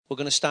We're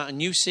going to start a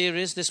new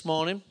series this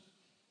morning.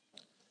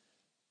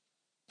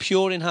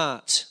 Pure in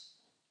heart.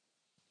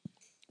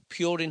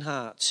 Pure in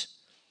heart.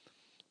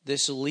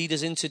 This will lead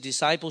us into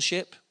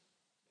discipleship.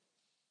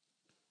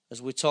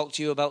 As we talk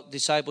to you about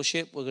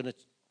discipleship,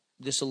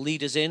 this will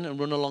lead us in and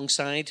run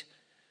alongside.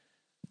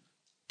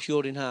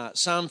 Pure in heart.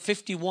 Psalm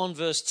 51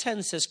 verse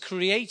 10 says,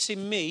 create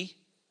in me,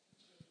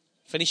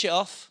 finish it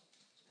off,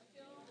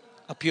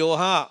 a pure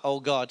heart, O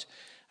God,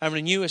 and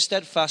renew a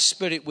steadfast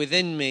spirit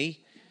within me.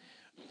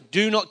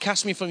 Do not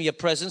cast me from your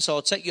presence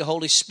or take your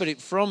Holy Spirit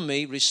from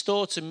me.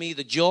 Restore to me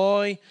the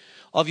joy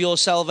of your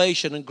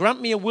salvation and grant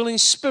me a willing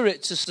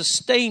spirit to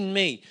sustain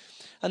me.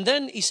 And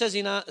then he says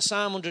in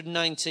Psalm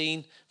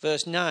 119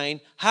 verse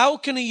 9, how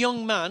can a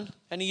young man,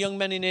 any young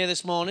men in here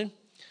this morning,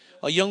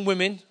 or young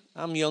women,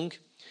 I'm young,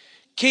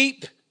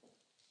 keep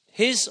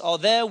his or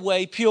their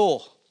way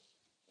pure?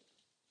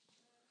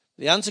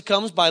 The answer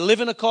comes by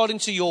living according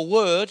to your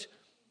word.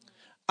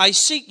 I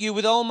seek you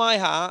with all my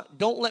heart.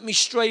 Don't let me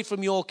stray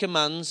from your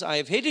commands. I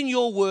have hidden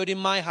your word in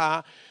my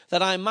heart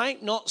that I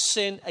might not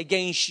sin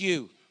against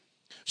you.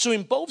 So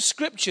in both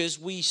scriptures,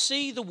 we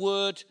see the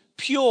word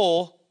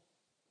pure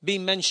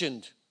being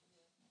mentioned.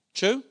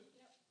 True?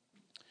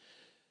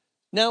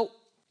 Now,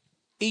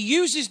 he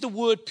uses the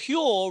word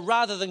pure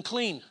rather than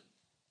clean.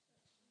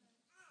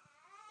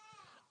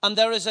 And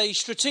there is a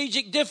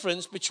strategic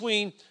difference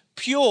between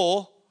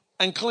pure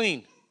and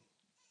clean.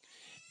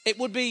 It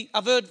would be,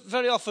 I've heard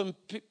very often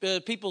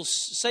people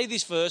say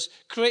this verse,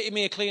 create in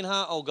me a clean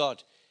heart, O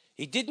God.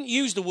 He didn't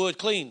use the word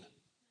clean.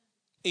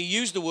 He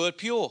used the word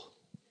pure.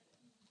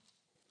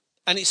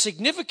 And it's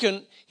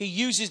significant he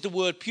uses the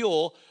word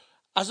pure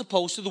as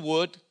opposed to the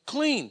word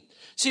clean.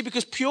 See,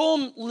 because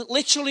pure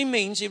literally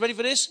means, are you ready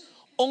for this?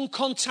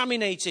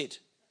 Uncontaminated.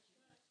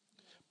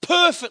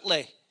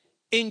 Perfectly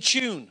in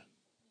tune.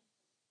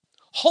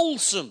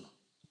 Wholesome.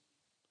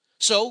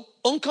 So,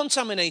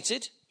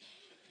 uncontaminated,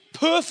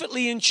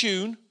 perfectly in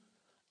tune,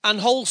 and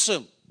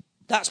wholesome.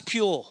 That's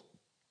pure.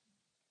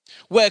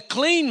 Where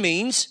clean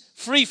means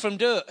free from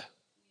dirt.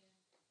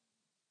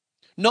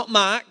 Not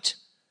marked.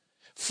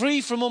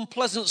 Free from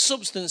unpleasant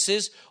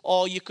substances.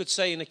 Or you could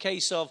say in the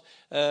case of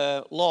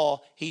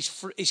law,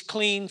 he's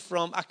clean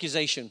from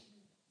accusation.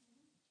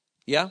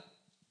 Yeah?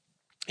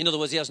 In other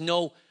words, he has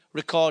no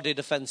recorded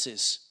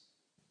offenses.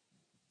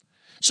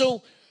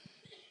 So,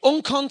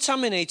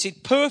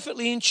 uncontaminated,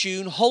 perfectly in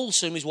tune,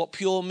 wholesome is what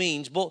pure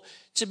means. But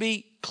to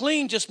be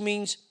clean just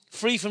means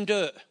free from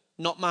dirt,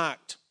 not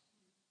marked.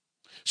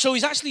 So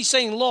he's actually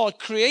saying, Lord,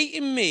 create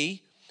in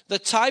me the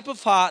type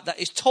of heart that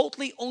is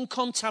totally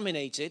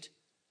uncontaminated,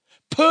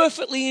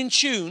 perfectly in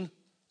tune,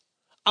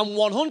 and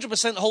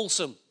 100%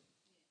 wholesome.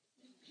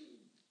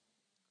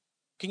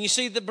 Can you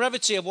see the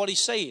brevity of what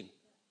he's saying?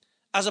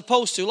 As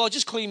opposed to, Lord,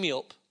 just clean me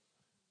up.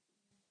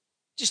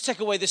 Just take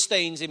away the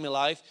stains in my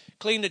life.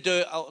 Clean the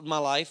dirt out of my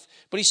life.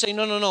 But he's saying,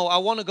 no. I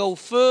want to go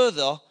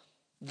further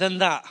than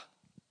that.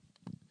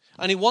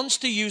 And he wants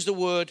to use the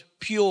word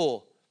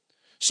pure.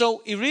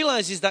 So he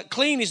realizes that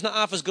clean is not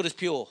half as good as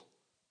pure.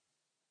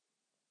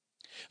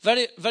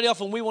 Very, very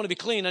often we want to be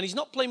clean. And he's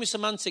not playing with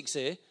semantics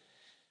here.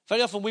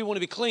 Very often we want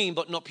to be clean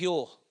but not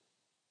pure.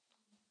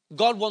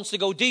 God wants to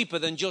go deeper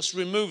than just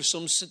remove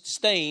some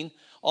stain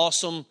or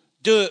some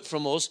dirt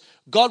from us.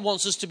 God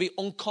wants us to be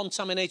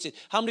uncontaminated.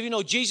 How many of you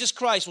know Jesus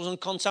Christ was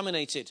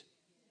uncontaminated?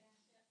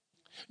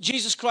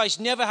 Jesus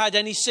Christ never had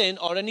any sin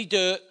or any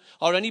dirt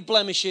or any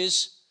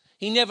blemishes.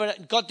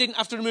 God didn't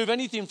have to remove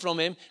anything from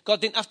him. God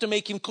didn't have to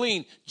make him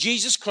clean.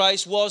 Jesus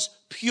Christ was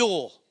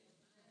pure.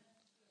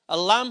 A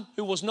lamb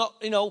who was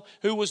not,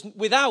 who was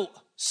without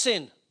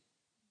sin.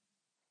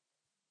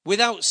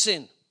 Without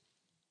sin.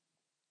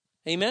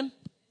 Amen?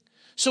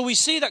 So we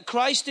see that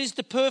Christ is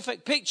the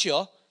perfect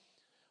picture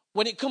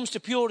when it comes to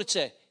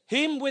purity.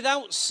 Him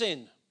without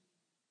sin.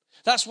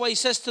 That's why he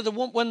says to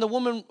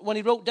when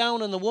he wrote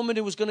down on the woman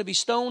who was going to be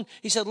stoned,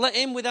 he said, let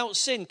him without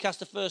sin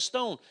cast the first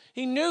stone.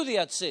 He knew they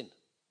had sin.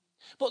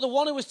 But the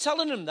one who was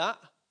telling him that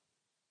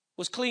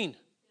was clean.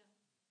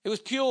 It was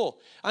pure.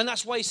 And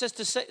that's why he says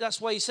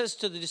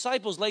to the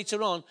disciples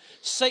later on,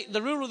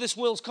 the ruler of this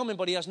world's coming,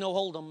 but he has no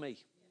hold on me.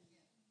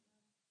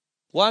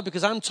 Why?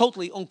 Because I'm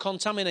totally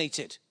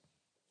uncontaminated.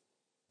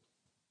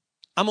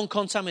 I'm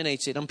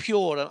uncontaminated. I'm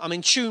pure. I'm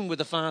in tune with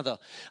the Father.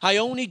 I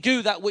only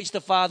do that which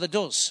the Father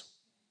does.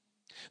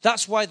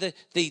 That's why the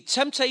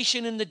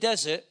temptation in the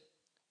desert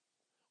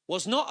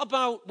was not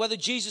about whether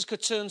Jesus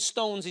could turn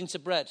stones into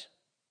bread.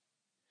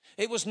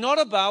 It was not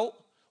about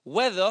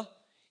whether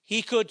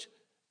he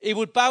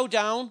would bow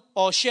down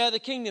or share the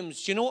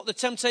kingdoms. Do you know what the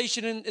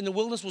temptation in the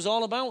wilderness was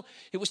all about?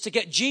 It was to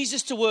get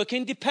Jesus to work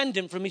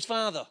independent from his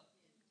Father.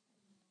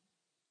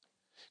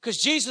 Because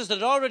Jesus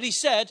had already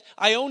said,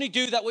 I only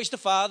do that which the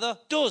Father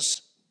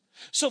does.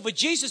 So for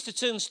Jesus to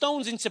turn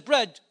stones into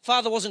bread,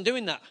 Father wasn't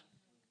doing that.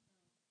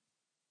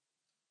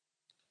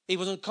 He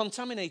wasn't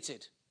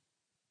contaminated.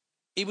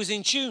 He was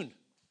in tune.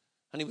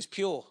 And he was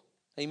pure.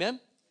 Amen?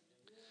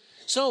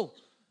 So,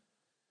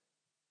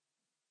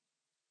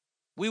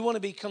 we don't want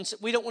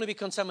to be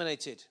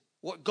contaminated.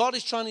 What God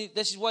is trying to,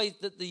 this is why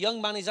the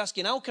young man is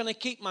asking, how can I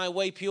keep my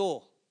way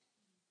pure?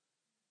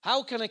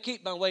 How can I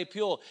keep my way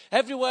pure?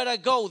 Everywhere I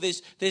go,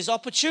 there's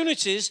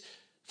opportunities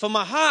for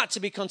my heart to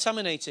be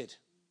contaminated.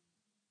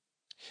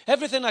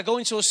 Everything I go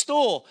into a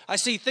store, I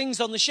see things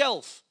on the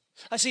shelf.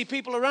 I see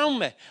people around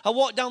me. I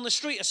walk down the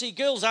street, I see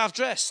girls half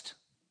dressed.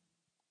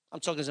 I'm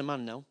talking as a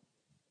man now.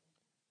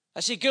 I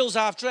see girls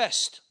half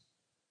dressed.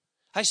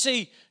 I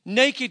see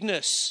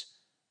nakedness,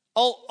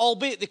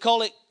 albeit they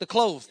call it the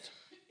clothed.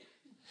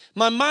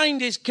 My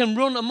mind can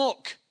run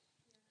amok.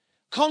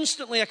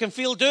 Constantly I can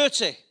feel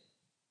dirty.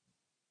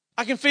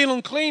 I can feel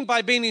unclean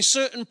by being in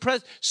certain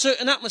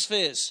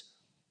atmospheres.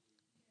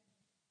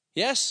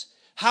 Yes?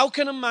 How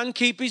can a man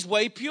keep his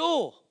way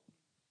pure?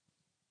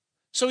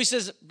 So he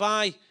says,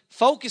 by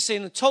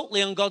focusing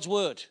totally on God's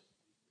word.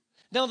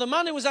 Now, the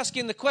man who was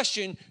asking the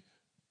question,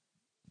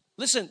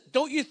 listen,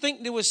 don't you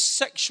think there was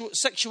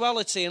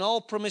sexuality and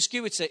all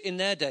promiscuity in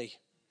their day?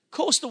 Of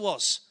course there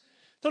was.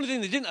 The only thing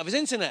they didn't have is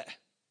internet.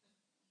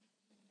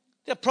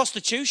 They had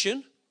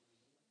prostitution.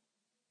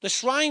 The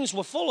shrines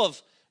were full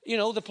of,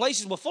 the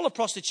places were full of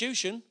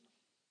prostitution.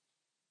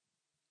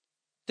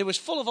 They was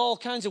full of all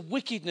kinds of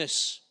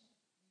wickedness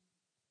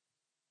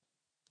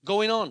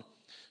going on.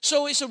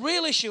 So it's a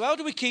real issue. How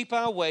do we keep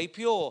our way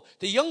pure?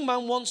 The young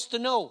man wants to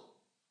know.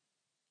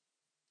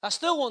 I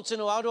still want to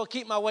know, how do I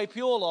keep my way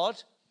pure,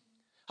 Lord?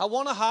 I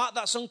want a heart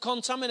that's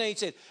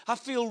uncontaminated. I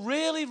feel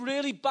really,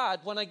 really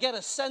bad when I get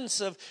a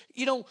sense of,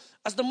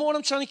 as the more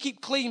I'm trying to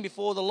keep clean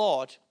before the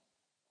Lord,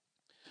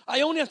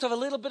 I only have to have a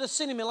little bit of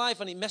sin in my life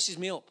and it messes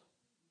me up.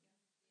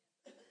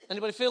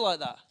 Anybody feel like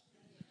that?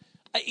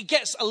 It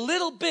gets a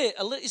little bit,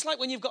 it's like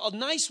when you've got a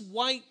nice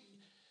white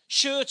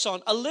shirt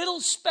on, a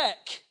little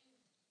speck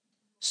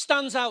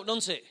stands out,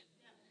 doesn't it?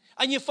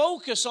 And you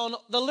focus on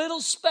the little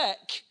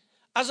speck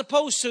as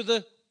opposed to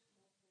the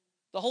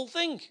whole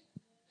thing.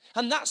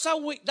 And that's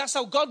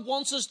how God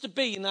wants us to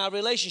be in our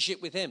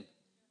relationship with him.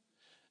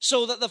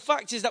 So that the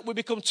fact is that we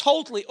become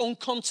totally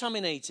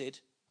uncontaminated,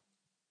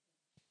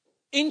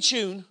 in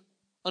tune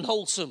and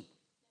wholesome.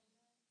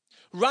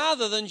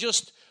 Rather than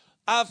just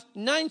have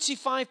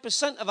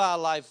 95% of our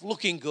life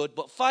looking good,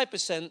 but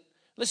 5%,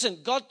 listen,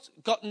 God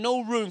got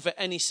no room for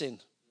any sin.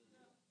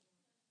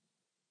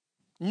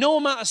 No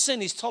amount of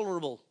sin is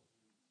tolerable.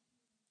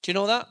 Do you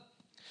know that?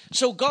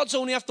 So God's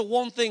only after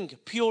one thing,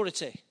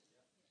 purity.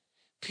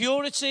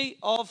 Purity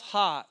of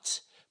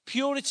heart.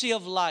 Purity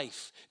of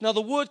life. Now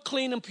the word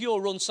clean and pure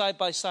run side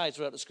by side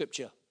throughout the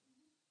scripture.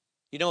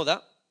 You know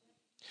that?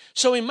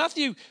 So in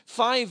Matthew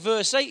 5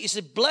 verse 8, he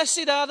said,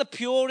 blessed are the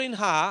pure in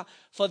heart,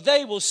 for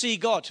they will see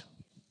God.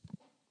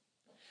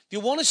 If you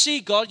want to see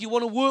God, you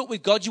want to work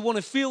with God, you want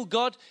to feel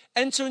God,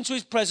 enter into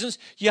his presence,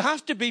 you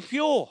have to be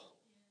pure.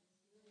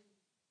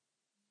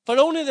 For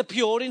only the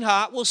pure in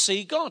heart will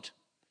see God.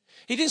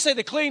 He didn't say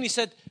the clean, he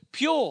said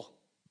pure.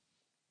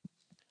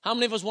 How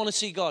many of us want to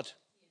see God?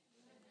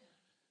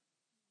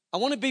 I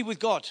want to be with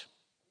God.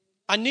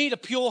 I need a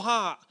pure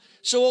heart.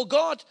 So,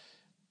 God,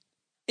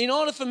 in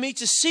order for me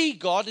to see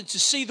God and to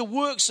see the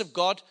works of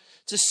God,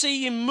 to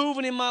see him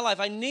moving in my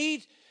life, I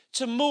need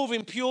to move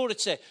in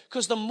purity.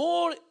 Because the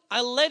more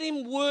I let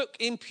him work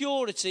in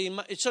purity,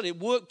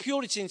 work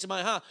purity into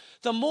my heart,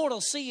 the more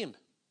I'll see him.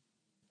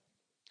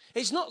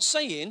 It's not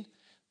saying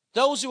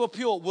those who are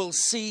pure will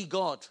see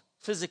God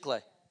physically.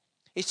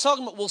 It's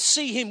talking about we'll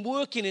see him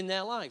working in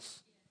their life.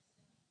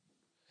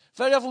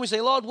 Very often we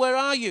say, Lord, where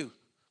are you?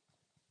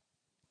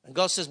 And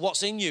God says,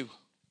 what's in you?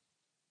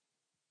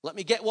 Let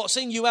me get what's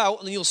in you out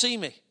and then you'll see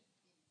me.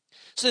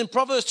 So in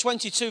Proverbs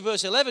 22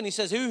 verse 11, he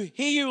says,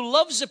 he who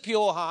loves a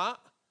pure heart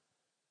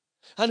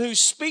and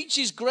whose speech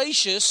is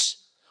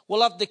gracious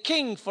will have the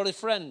king for a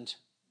friend.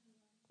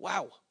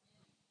 Wow.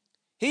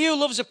 He who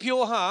loves a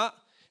pure heart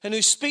and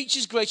whose speech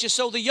is gracious.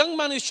 So the young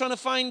man who's trying to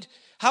find,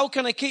 how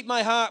can I keep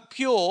my heart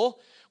pure?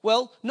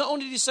 Well, not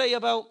only did he say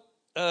about,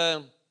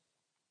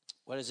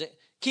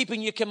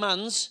 keeping your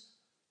commands.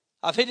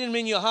 I've hidden them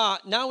in your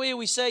heart. Now here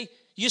we say,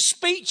 your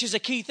speech is a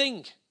key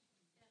thing.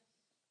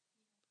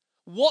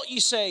 What you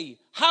say,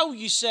 how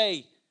you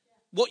say,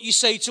 what you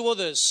say to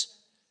others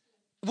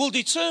will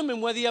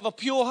determine whether you have a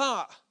pure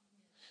heart.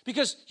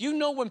 Because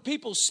when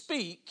people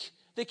speak,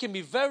 they can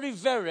be very,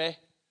 very,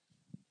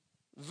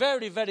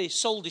 very, very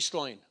soul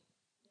destroying.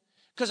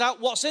 Because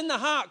what's in the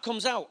heart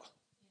comes out.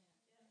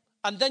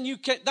 And then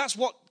that's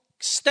what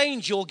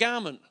stains your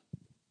garment.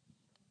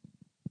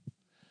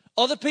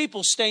 Other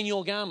people stain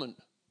your garment.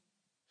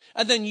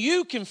 And then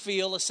you can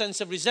feel a sense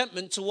of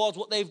resentment towards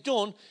what they've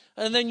done.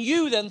 And then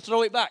you then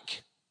throw it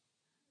back.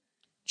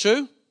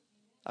 True?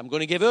 I'm going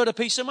to give her a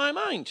piece of my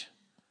mind.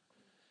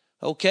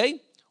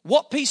 Okay.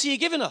 What piece are you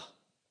giving her?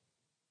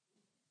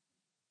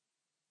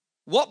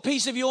 What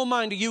piece of your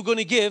mind are you going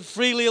to give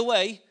freely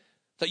away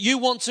that you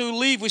want to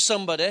leave with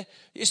somebody?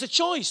 It's a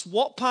choice.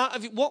 What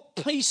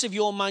piece of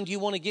your mind do you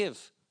want to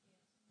give?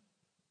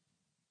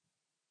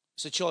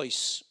 It's a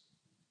choice.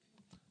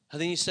 And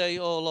then you say,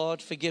 oh,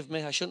 Lord, forgive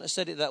me. I shouldn't have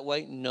said it that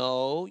way.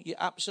 No, you're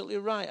absolutely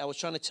right. I was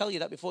trying to tell you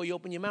that before you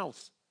open your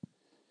mouth.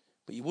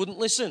 But you wouldn't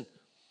listen.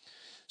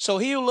 So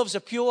he who loves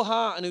a pure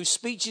heart and whose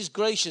speech is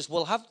gracious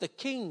will have the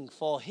king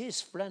for his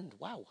friend.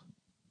 Wow.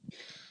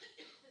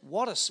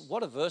 What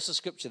a verse of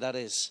scripture that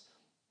is.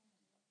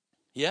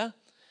 Yeah?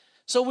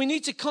 So we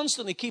need to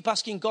constantly keep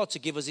asking God to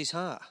give us his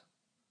heart.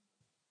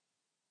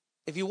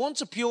 If you want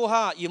a pure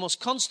heart, you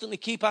must constantly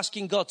keep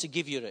asking God to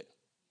give you it.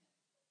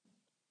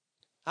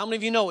 How many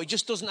of you know it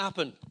just doesn't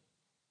happen?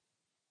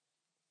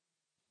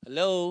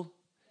 Hello?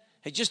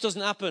 It just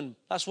doesn't happen.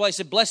 That's why it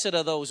said, blessed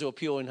are those who are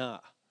pure in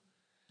heart.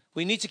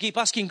 We need to keep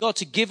asking God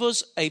to give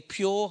us a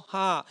pure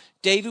heart.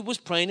 David was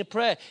praying a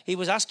prayer. He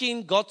was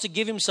asking God to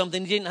give him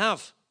something he didn't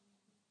have.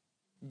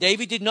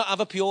 David did not have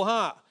a pure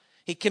heart.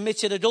 He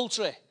committed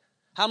adultery.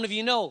 How many of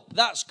you know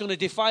that's going to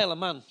defile a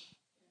man?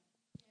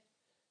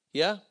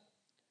 Yeah?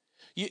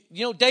 You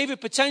know,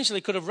 David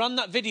potentially could have run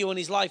that video in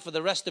his life for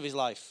the rest of his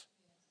life.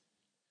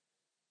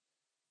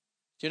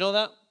 Do you know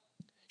that?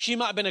 She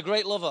might have been a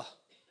great lover.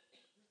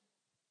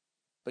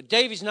 But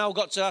David's now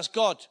got to ask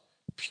God,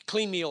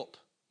 clean me up.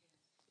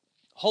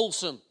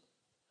 Wholesome.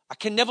 I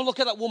can never look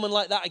at that woman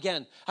like that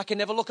again. I can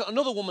never look at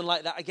another woman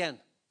like that again.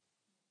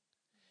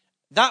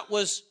 That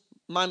was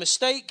my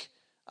mistake.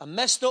 I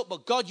messed up,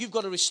 but God, you've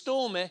got to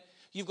restore me.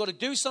 You've got to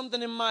do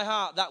something in my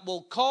heart that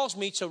will cause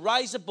me to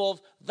rise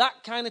above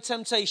that kind of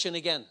temptation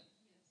again.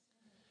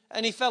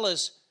 Any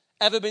fellas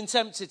ever been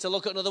tempted to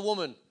look at another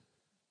woman?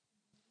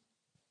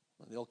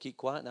 Well, they all keep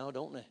quiet now,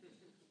 don't they?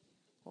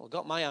 Well, I've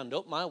got my hand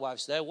up. My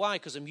wife's there. Why?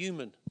 Because I'm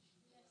human.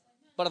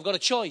 But I've got a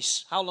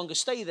choice. How long to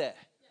stay there?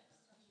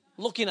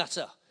 Looking at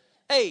her.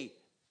 Hey,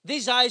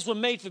 these eyes were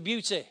made for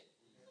beauty.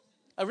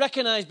 I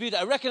recognize beauty.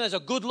 I recognize a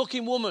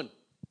good-looking woman.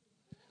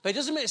 But it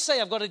doesn't mean to say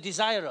I've got to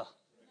desire her.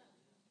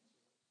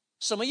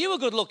 Some of you are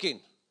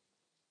good-looking.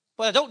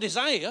 But I don't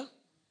desire you.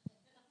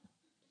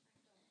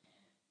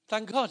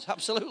 Thank God.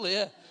 Absolutely,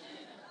 yeah.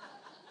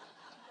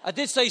 I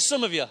did say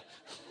some of you.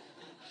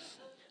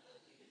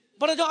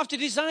 But I don't have to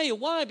desire you.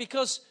 Why?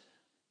 Because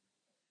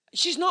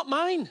she's not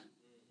mine.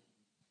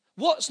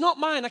 What's not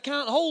mine I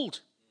can't hold.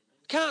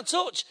 Can't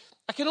touch.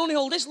 I can only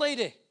hold this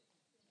lady.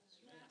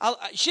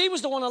 She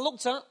was the one I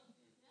looked at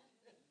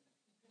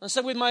and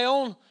said, with my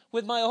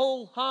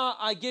whole heart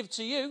I give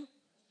to you.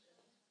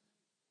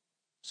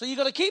 So you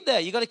got to keep there.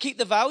 You got to keep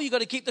the vow. You got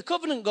to keep the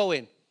covenant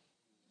going.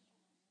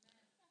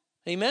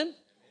 Amen.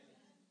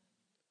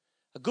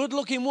 A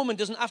good-looking woman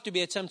doesn't have to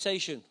be a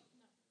temptation.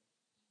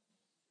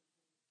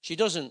 She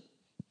doesn't.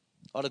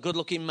 Or a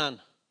good-looking man.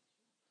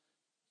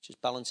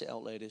 Just balance it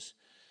out, ladies.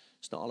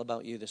 It's not all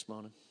about you this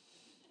morning.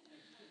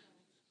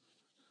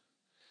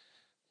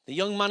 The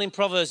young man in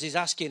Proverbs is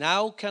asking,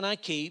 how can I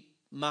keep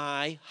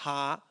my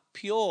heart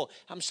pure?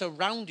 I'm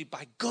surrounded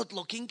by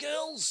good-looking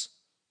girls.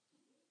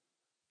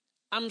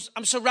 I'm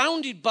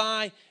surrounded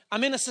by,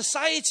 I'm in a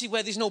society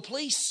where there's no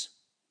police.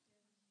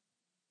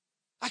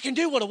 I can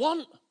do what I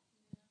want.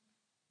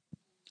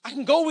 I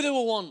can go with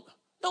who I want.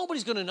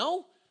 Nobody's going to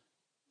know.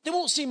 They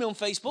won't see me on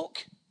Facebook.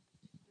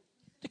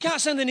 They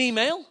can't send an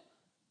email.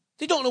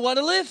 They don't know where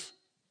to live.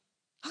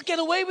 I'll get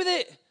away with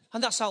it.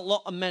 And that's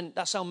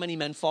how many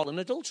men fall in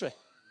adultery.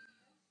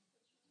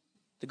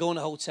 They go in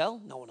a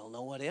hotel. No one will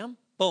know where I am.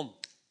 Boom.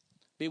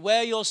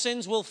 Beware, your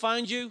sins will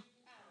find you.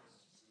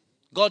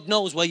 God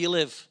knows where you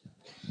live.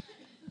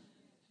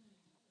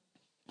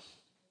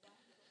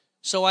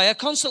 So I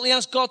constantly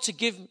ask God to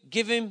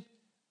give him.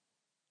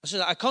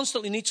 I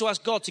constantly need to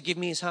ask God to give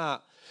me his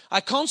heart.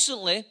 I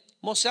constantly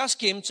must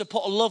ask him to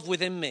put a love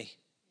within me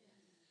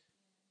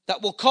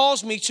that will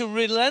cause me to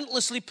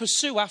relentlessly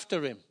pursue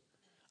after him.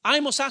 I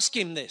must ask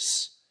him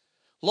this.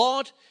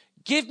 Lord,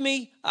 give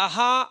me a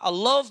heart, a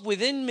love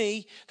within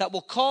me that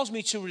will cause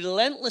me to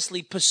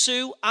relentlessly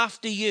pursue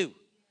after you.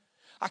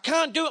 I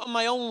can't do it on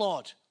my own,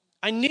 Lord.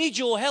 I need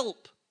your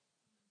help.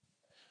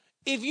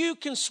 If you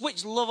can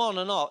switch love on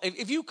and off,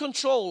 if you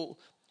control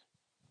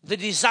the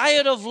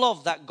desire of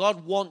love that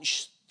God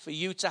wants for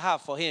you to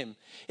have for him,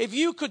 if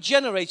you could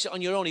generate it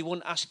on your own, he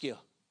wouldn't ask you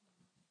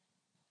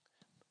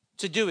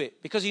to do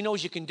it because he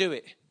knows you can do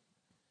it.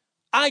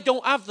 I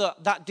don't have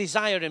that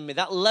desire in me,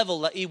 that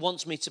level that he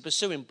wants me to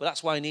pursue him, but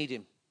that's why I need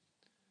him.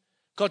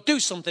 God, do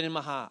something in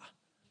my heart.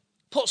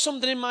 Put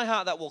something in my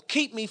heart that will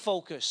keep me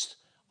focused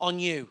on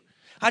you.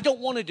 I don't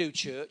want to do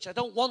church. I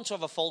don't want to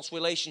have a false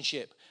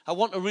relationship. I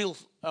want a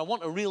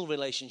real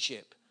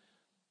relationship.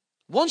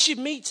 Once you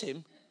meet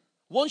him,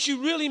 once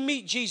you really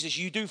meet Jesus,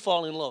 you do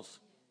fall in love.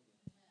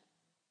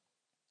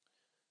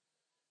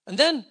 And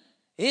then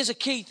here's a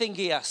key thing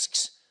he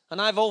asks,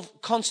 and I've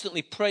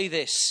constantly prayed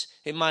this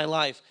in my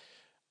life.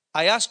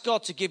 I ask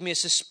God to give me a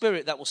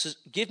spirit that will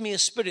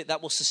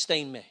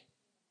sustain me.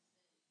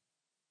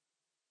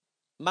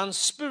 Man's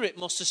spirit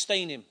must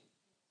sustain him.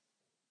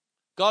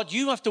 God,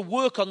 you have to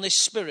work on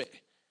this spirit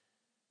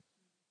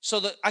so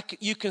that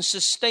you can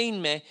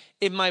sustain me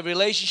in my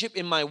relationship,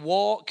 in my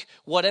walk,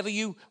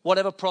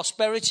 whatever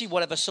prosperity,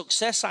 whatever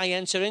success I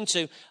enter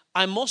into.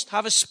 I must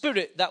have a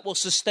spirit that will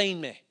sustain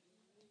me.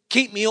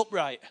 Keep me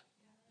upright.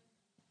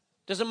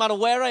 Doesn't matter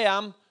where I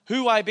am,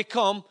 who I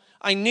become.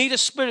 I need a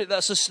spirit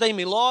that sustains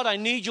me. Lord, I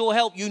need your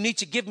help. You need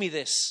to give me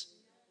this.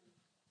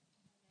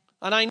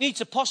 And I need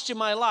to posture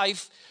my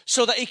life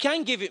so that he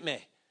can give it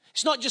me.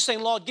 It's not just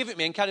saying, Lord, give it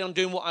me and carry on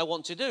doing what I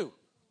want to do.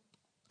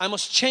 I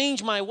must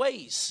change my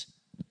ways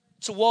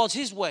towards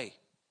his way.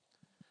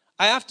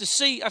 I have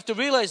to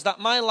realize that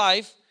my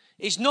life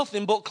is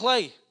nothing but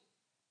clay.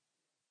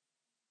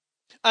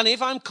 And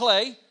if I'm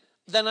clay,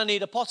 then I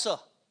need a potter.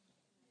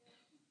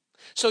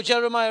 So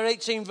Jeremiah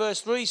 18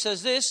 verse 3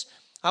 says this,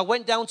 I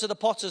went down to the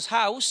potter's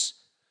house.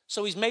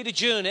 So he's made a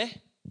journey.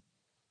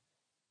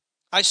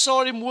 I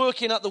saw him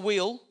working at the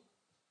wheel,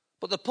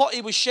 but the pot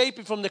he was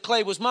shaping from the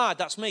clay was mine.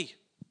 That's me.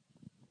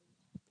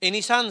 In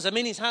his hands, I'm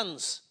in his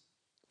hands.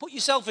 Put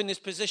yourself in this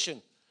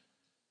position.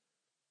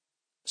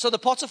 So the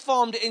potter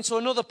formed it into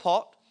another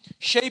pot,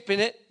 shaping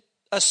it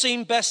as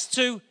seemed best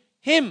to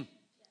him.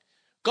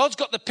 God's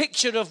got the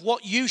picture of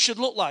what you should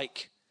look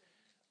like.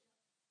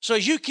 So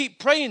as you keep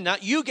praying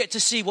that, you get to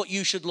see what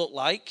you should look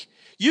like.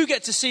 You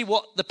get to see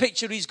what the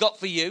picture he's got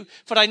for you.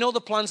 For I know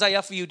the plans I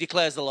have for you,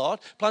 declares the Lord.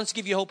 Plans to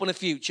give you hope and a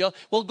future.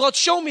 Well, God,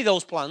 show me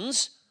those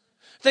plans.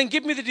 Then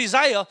give me the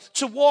desire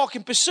to walk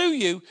and pursue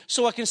you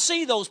so I can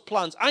see those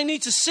plans. I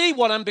need to see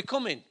what I'm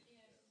becoming.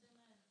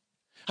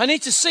 I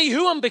need to see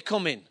who I'm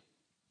becoming.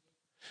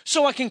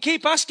 So I can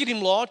keep asking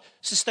him, Lord,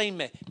 sustain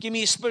me. Give me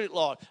your spirit,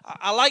 Lord.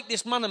 I like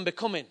this man I'm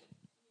becoming.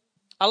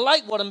 I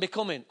like what I'm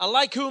becoming. I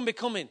like who I'm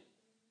becoming.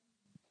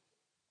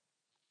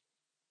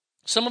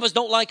 Some of us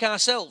don't like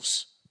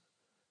ourselves.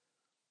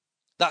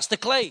 That's the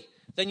clay.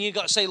 Then you've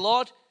got to say,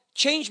 Lord,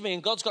 change me.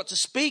 And God's got to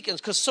speak. And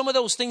because some of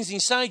those things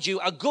inside you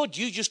are good,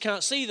 you just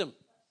can't see them.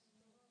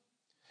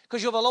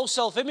 Because you have a low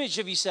self-image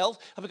of yourself.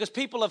 And because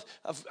people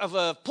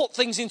have put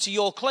things into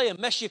your clay and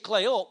mess your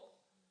clay up,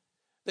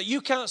 that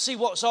you can't see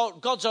what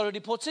God's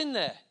already put in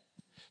there.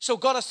 So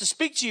God has to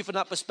speak to you from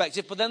that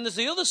perspective. But then there's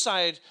the other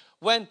side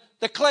when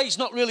the clay's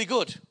not really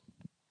good.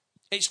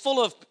 It's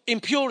full of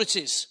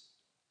impurities.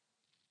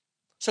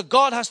 So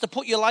God has to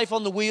put your life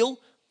on the wheel,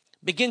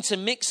 begin to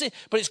mix it,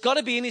 but it's got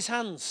to be in his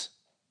hands.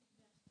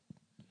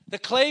 The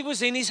clay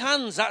was in his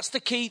hands. That's the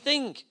key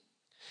thing.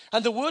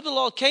 And the word of the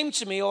Lord came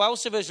to me, O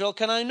house of Israel,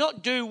 can I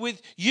not do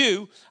with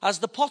you as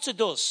the potter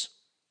does?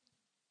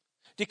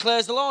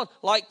 Declares the Lord.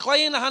 Like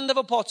clay in the hand of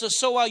a potter,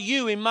 so are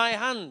you in my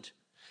hand.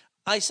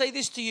 I say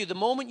this to you, the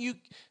moment you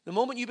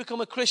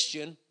become a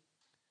Christian,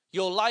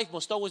 your life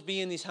must always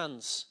be in his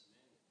hands.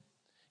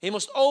 He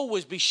must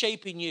always be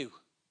shaping you.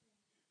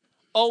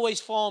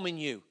 Always forming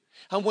you.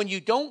 And when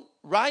you don't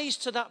rise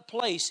to that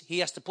place, he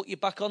has to put you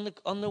back on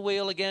the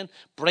wheel again,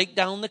 break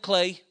down the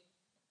clay,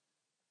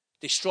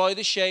 destroy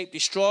the shape,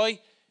 the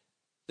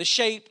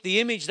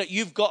image that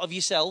you've got of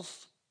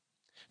yourself,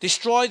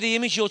 destroy the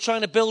image you're trying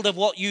to build of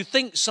what you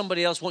think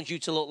somebody else wants you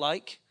to look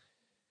like,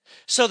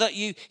 so that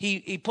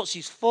he puts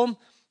his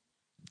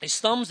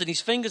thumbs and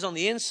his fingers on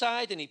the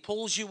inside and he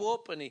pulls you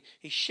up and he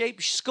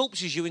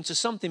sculptures you into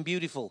something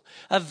beautiful.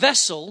 A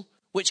vessel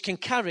which can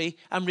carry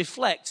and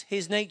reflect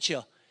his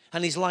nature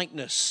and his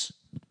likeness.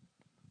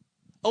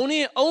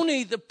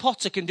 Only the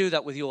potter can do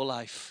that with your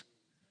life.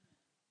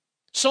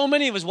 So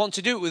many of us want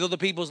to do it with other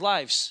people's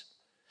lives.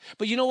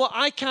 But you know what?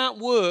 I can't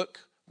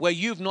work where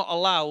you've not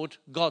allowed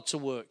God to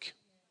work.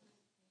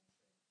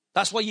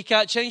 That's why you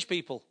can't change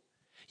people.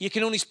 You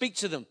can only speak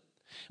to them.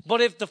 But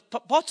if the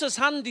potter's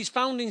hand is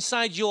found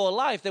inside your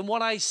life, then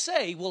what I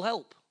say will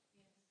help.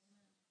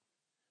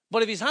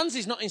 But if his hands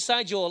is not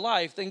inside your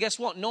life, then guess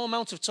what? No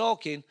amount of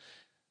talking,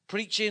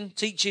 preaching,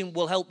 teaching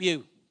will help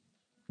you.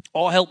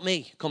 Or help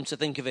me, come to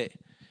think of it.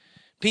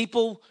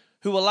 People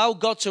who allow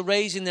God to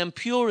raise in them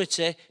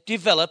purity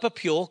develop a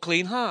pure,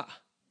 clean heart.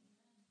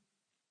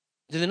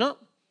 Do they not?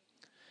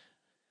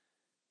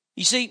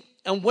 You see,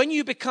 and when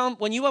you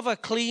have a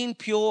clean,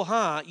 pure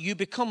heart, you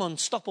become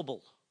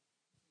unstoppable.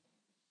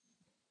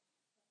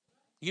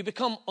 You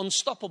become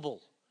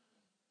unstoppable.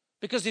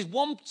 Because there's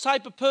one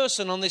type of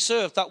person on this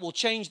earth that will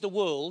change the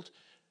world,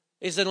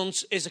 is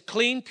a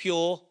clean,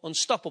 pure,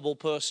 unstoppable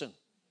person.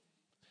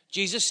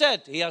 Jesus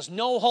said, he has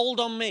no hold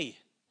on me.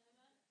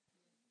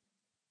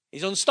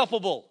 He's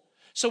unstoppable.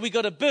 So we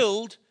got to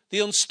build the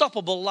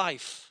unstoppable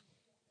life.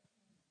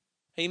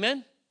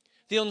 Amen?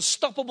 The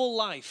unstoppable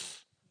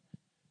life.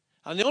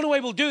 And the only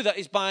way we'll do that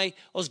is by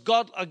us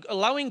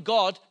allowing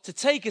God to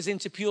take us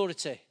into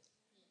purity.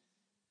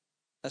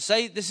 I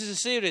say this is a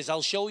series.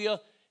 I'll show you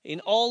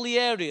in all the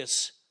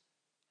areas.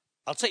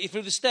 I'll take you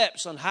through the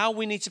steps on how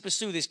we need to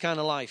pursue this kind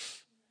of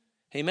life.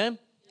 Amen?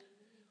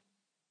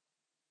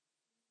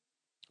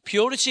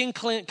 Purity and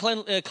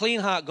clean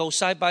heart go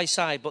side by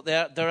side, but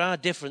there are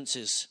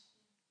differences.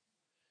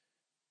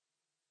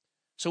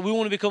 So we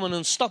want to become an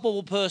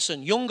unstoppable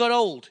person. Young or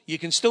old, you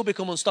can still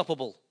become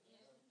unstoppable.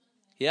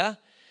 Yeah?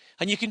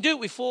 And you can do it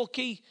with 4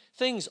 key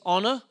things.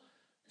 Honor,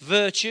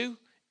 virtue,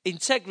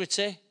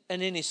 integrity,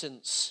 and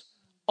innocence.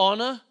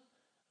 Honor,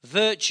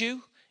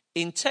 virtue,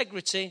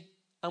 integrity,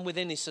 and with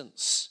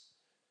innocence.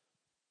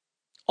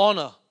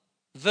 Honor,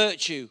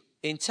 virtue,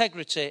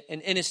 integrity,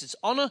 and innocence.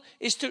 Honor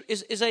is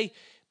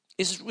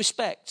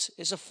respect.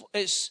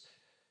 It's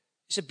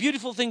a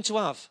beautiful thing to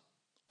have.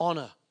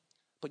 Honor.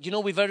 But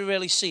we very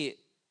rarely see it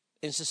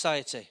in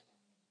society.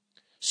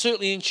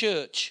 Certainly in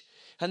church.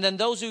 And then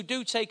those who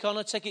do take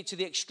honor take it to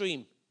the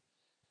extreme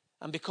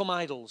and become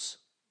idols.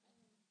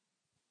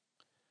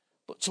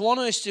 But to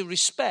honor is to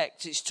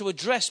respect. It's to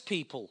address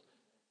people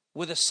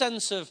with a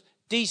sense of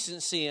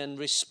decency and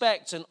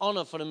respect and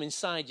honor for them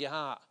inside your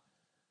heart.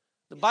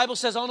 The Bible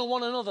says honor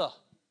one another.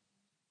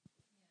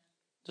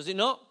 Does it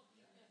not?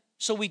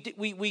 So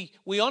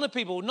we honor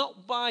people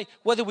not by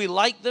whether we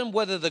like them,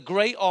 whether they're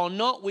great or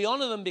not. We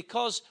honor them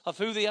because of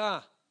who they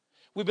are.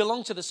 We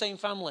belong to the same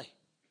family.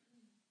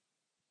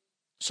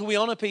 So we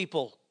honor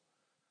people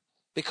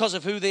because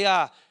of who they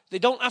are. They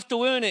don't have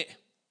to earn it.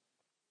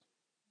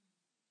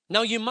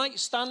 Now you might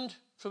stand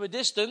from a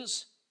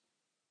distance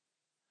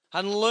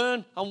and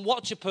learn and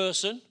watch a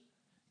person,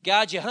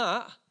 guard your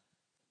heart,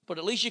 but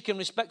at least you can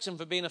respect them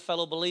for being a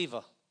fellow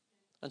believer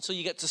until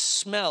you get the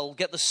smell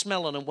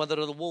on them, whether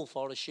they're a wolf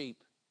or a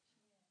sheep.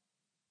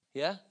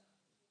 Yeah?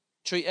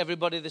 Treat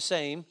everybody the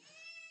same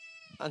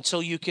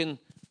until you can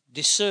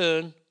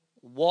discern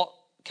what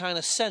kind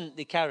of scent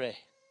they carry.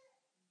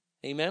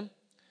 Amen?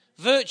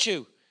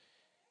 Virtue.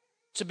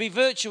 To be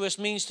virtuous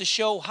means to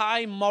show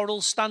high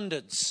moral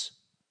standards.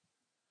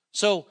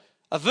 So,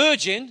 a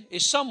virgin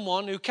is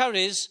someone who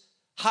carries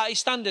high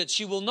standards.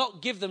 She will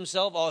not give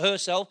themselves or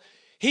herself.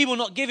 He will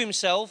not give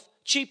himself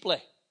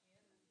cheaply.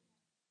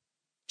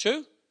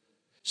 True?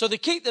 So they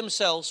keep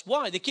themselves,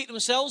 why? They keep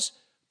themselves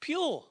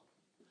pure,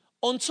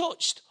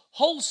 untouched,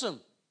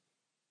 wholesome.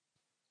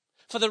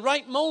 For the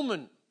right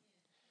moment.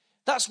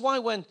 That's why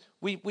when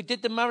we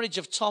did the marriage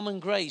of Tom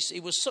and Grace,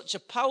 it was such a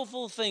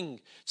powerful thing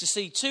to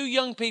see two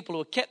young people who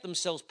had kept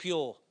themselves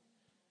pure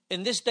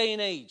in this day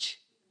and age.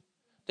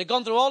 They'd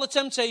gone through all the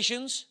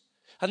temptations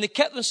and they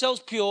kept themselves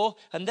pure,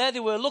 and there they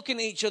were looking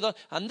at each other,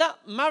 and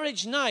that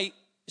marriage night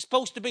is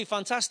supposed to be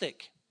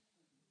fantastic.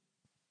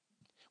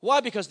 Why?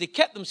 Because they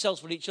kept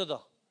themselves for each other.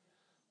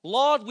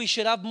 Lord, we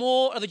should have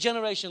more of a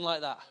generation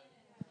like that.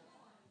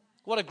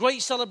 What a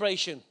great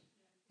celebration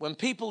when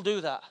people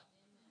do that.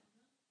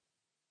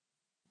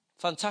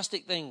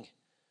 Fantastic thing.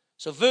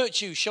 So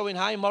virtue, showing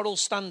high moral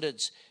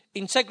standards.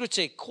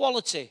 Integrity,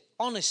 quality,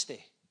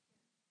 honesty.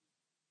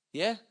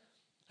 Yeah?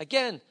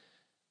 Again,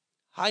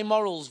 high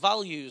morals,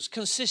 values,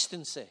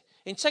 consistency.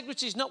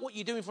 Integrity is not what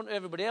you do in front of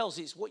everybody else.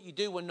 It's what you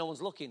do when no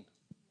one's looking.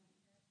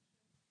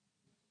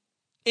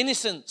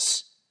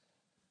 Innocence,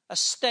 a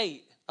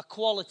state, a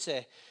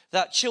quality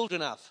that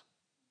children have.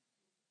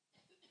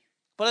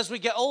 But as we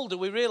get older,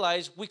 we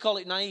realize we call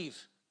it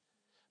naive.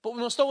 But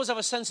we must always have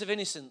a sense of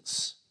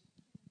innocence.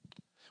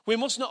 We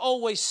must not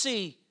always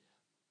see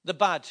the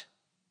bad.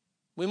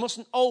 We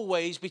mustn't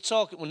always be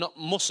talking,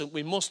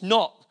 we must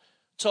not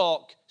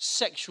talk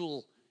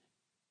sexual,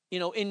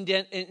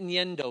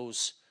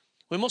 innuendos.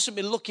 We mustn't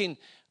be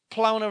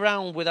plowing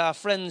around with our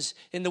friends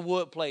in the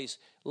workplace,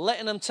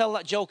 letting them tell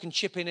that joke and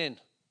chipping in.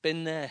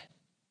 Been there.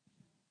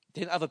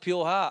 Didn't have a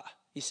pure heart,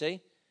 you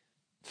see.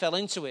 Fell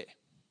into it.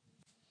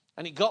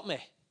 And it got me.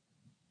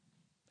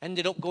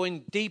 Ended up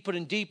going deeper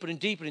and deeper and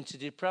deeper into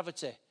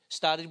depravity.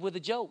 Started with a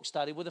joke.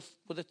 Started with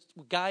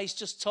guys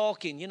just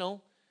talking,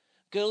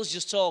 Girls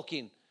just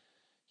talking.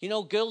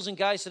 Girls and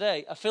guys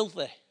today are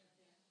filthy.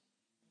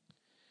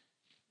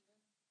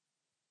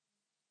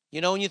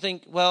 And you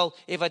think, well,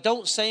 if I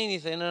don't say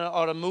anything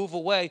or I move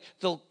away,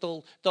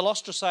 they'll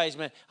ostracize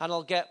me and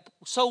I'll get,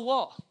 so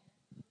what?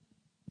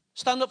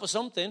 Stand up for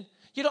something.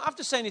 You don't have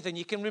to say anything.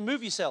 You can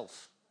remove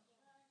yourself.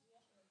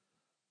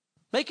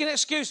 Make an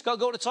excuse. Got to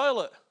go to the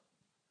toilet.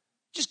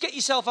 Just get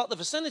yourself out the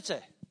vicinity.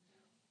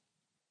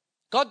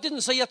 God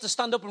didn't say you had to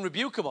stand up and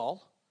rebuke them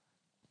all.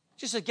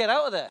 Just said, get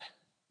out of there.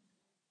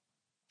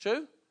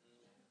 True?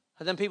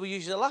 And then people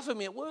usually laugh at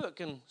me at work,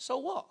 and so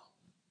what?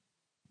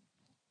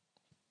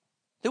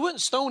 They weren't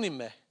stoning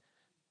me.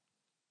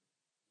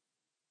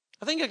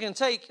 I think I can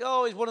take,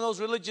 he's one of those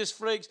religious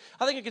freaks.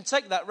 I think I can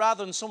take that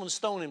rather than someone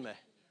stoning me.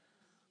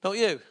 Don't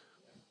you?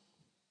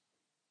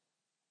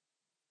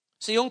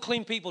 See,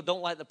 unclean people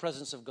don't like the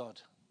presence of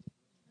God.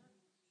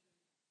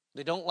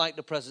 They don't like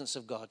the presence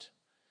of God.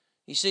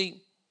 You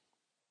see,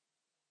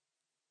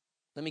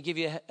 let me give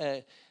you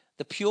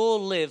the pure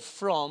live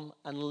from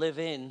and live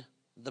in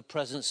the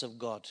presence of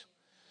God.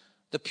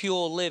 The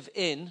pure live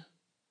in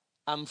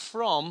and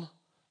from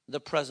the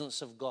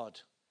presence of God.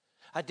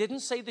 I didn't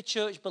say the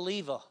church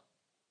believer.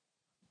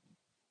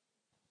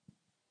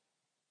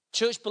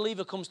 Church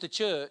believer comes to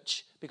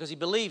church because he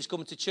believes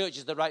coming to church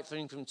is the right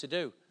thing for him to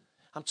do.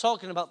 I'm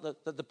talking about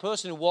the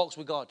person who walks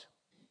with God.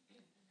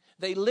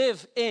 They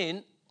live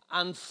in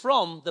and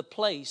from the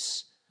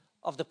place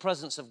of the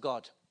presence of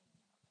God.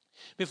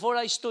 Before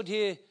I stood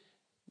here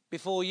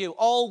before you,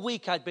 all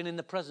week I'd been in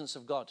the presence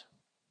of God.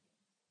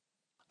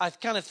 I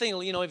kind of think,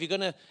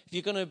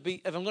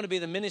 if I'm going to be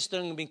the minister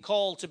and be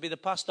called to be the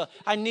pastor,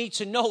 I need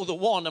to know the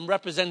one I'm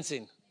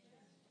representing.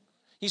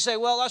 You say,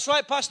 well, that's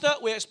right, Pastor.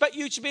 We expect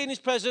you to be in his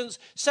presence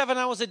 7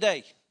 hours a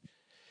day.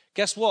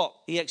 Guess what?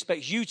 He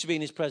expects you to be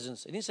in his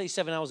presence. He didn't say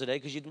 7 hours a day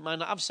because you might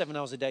not have 7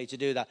 hours a day to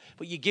do that.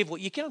 But you give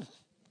what you can.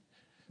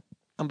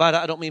 And by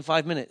that, I don't mean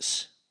 5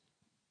 minutes.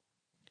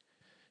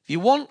 If you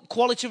want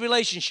quality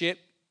relationship,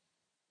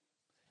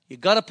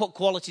 you've got to put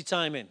quality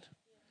time in.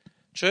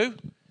 True?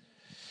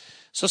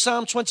 So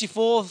Psalm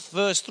 24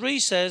 verse 3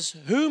 says,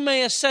 who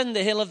may ascend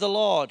the hill of the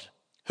Lord?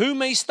 Who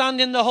may stand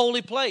in the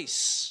holy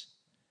place?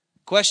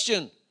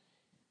 Question.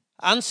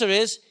 Answer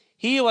is,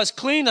 he who has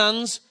clean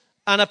hands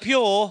and a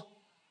pure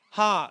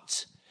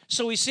heart.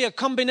 So we see a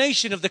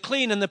combination of the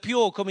clean and the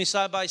pure coming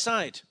side by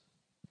side.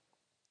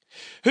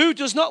 Who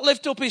does not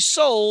lift up his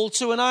soul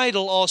to an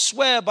idol or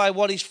swear by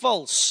what is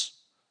false?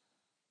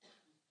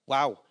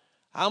 Wow.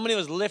 How many of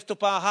us lift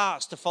up our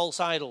hearts to false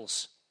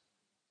idols?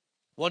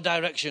 What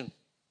direction?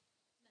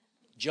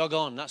 Jog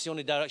on. That's the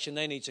only direction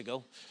they need to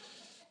go.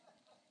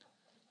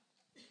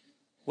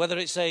 Whether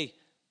it's a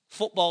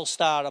football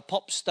star, a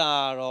pop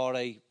star, or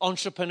an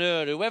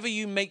entrepreneur, whoever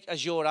you make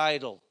as your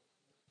idol,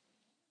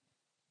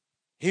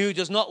 who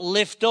does not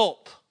lift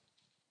up,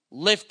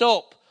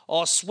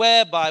 or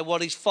swear by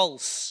what is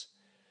false,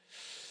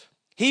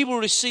 he will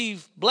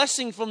receive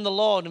blessing from the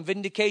Lord and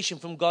vindication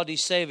from God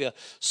his Savior.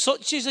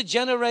 Such is a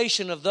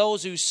generation of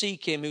those who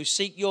seek him, who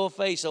seek your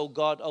face, O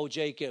God, O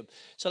Jacob.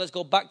 So let's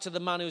go back to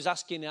the man who's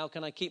asking, how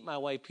can I keep my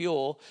way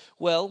pure?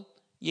 Well,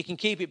 you can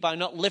keep it by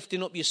not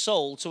lifting up your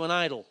soul to an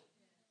idol.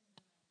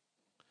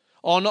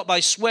 Or not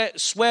by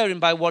swearing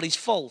by what is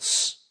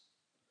false.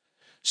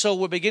 So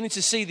we're beginning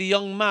to see the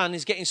young man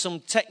is getting some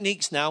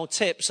techniques now,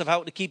 tips of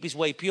how to keep his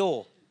way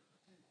pure.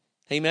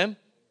 Amen.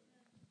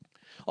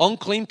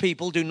 Unclean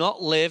people do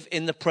not live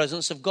in the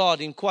presence of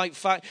God. In quite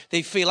fact,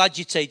 they feel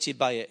agitated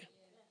by it.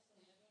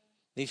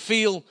 They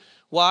feel,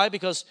 why?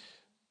 Because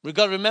we've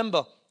got to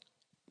remember,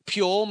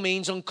 pure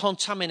means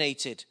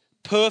uncontaminated,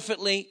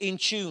 perfectly in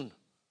tune,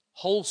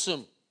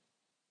 wholesome.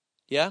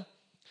 Yeah?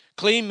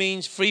 Clean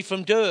means free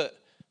from dirt,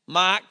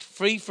 marked,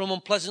 free from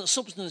unpleasant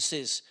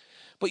substances.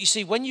 But you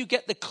see, when you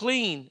get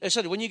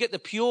the when you get the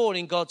pure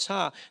in God's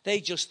heart, they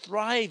just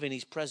thrive in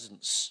his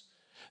presence.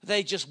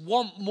 They just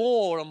want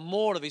more and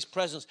more of his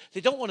presence.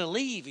 They don't want to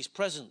leave his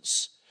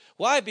presence.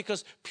 Why?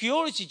 Because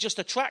purity just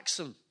attracts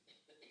them.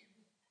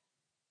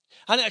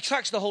 And it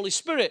attracts the Holy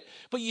Spirit.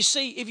 But you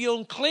see, if you're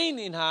unclean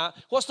in heart,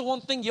 what's the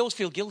one thing? You always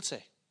feel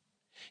guilty.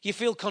 You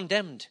feel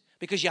condemned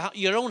because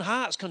your own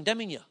heart's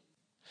condemning you.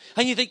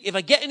 And you think, if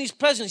I get in his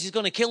presence, he's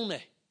going to kill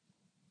me.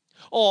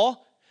 Or,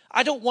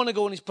 I don't want to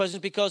go in his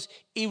presence because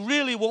he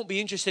really won't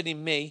be interested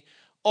in me.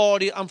 Or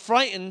I'm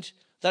frightened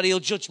that he'll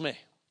judge me.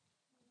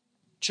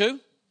 True?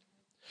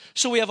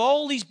 So we have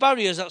all these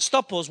barriers that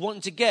stop us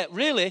wanting to get.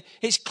 Really,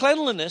 it's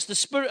cleanliness, the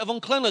spirit of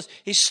uncleanliness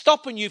is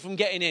stopping you from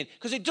getting in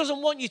because it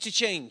doesn't want you to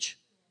change.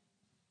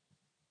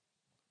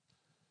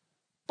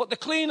 But the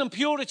clean and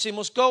purity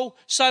must go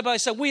side by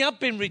side. We have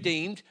been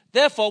redeemed,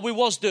 therefore we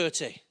was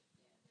dirty.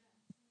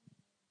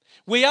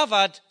 We have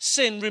had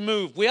sin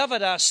removed. We have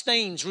had our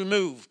stains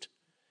removed.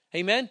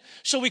 Amen?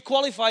 So we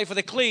qualify for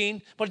the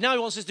clean, but now he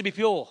wants us to be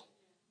pure.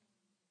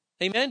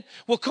 Amen?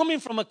 We're coming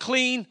from a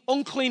clean,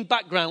 unclean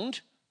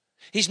background.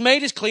 He's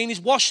made us clean. He's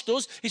washed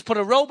us. He's put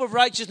a robe of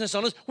righteousness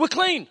on us. We're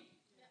clean.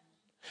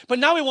 But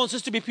now he wants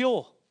us to be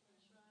pure.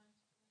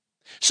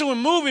 So we're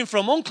moving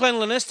from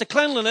uncleanliness to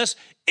cleanliness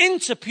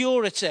into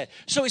purity.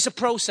 So it's a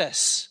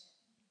process.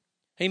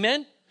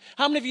 Amen?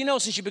 How many of you know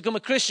since you become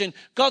a Christian,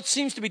 God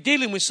seems to be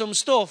dealing with some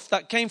stuff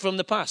that came from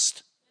the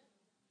past?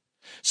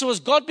 So as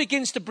God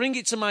begins to bring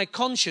it to my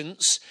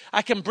conscience,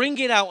 I can bring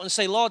it out and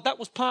say, Lord, that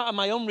was part of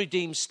my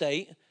unredeemed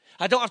state.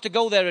 I don't have to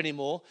go there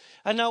anymore.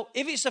 And now,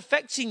 if it's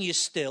affecting you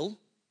still,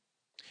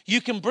 you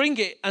can bring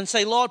it and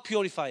say, Lord,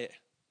 purify it.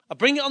 I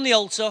bring it on the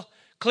altar,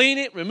 clean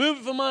it, remove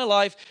it from my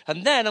life,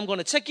 and then I'm going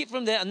to take it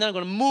from there, and then I'm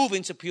going to move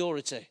into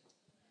purity.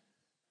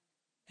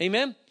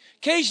 Amen?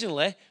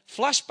 Occasionally,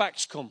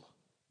 flashbacks come.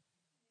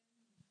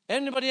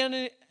 Anybody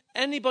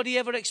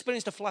ever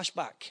experienced a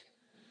flashback?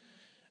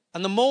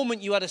 And the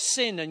moment you had a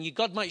sin and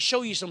God might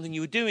show you something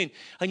you were doing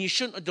and you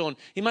shouldn't have done,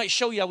 he might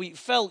show you how you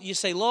felt. You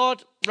say,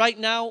 Lord, right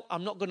now,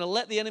 I'm not going to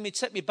let the enemy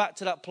take me back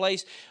to that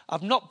place.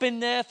 I've not been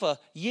there for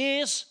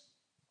years,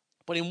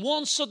 but in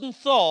one sudden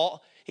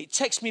thought, it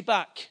takes me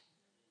back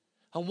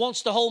and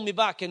wants to hold me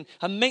back and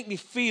make me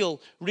feel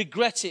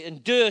regret it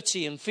and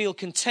dirty and feel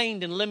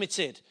contained and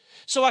limited.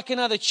 So I can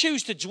either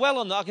choose to dwell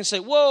on that. I can say,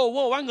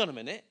 whoa, hang on a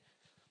minute.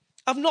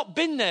 I've not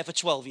been there for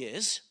 12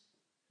 years.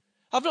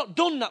 I've not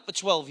done that for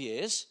 12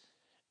 years.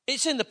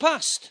 It's in the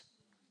past.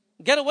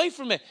 Get away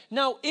from it.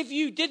 Now, if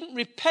you didn't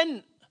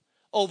repent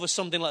over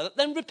something like that,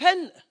 then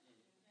repent.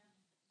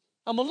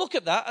 And we'll look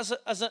at that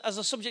as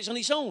a subject on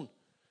its own.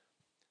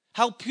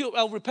 How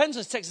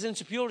repentance takes us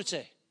into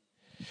purity.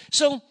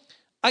 So,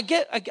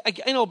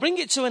 bring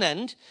it to an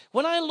end.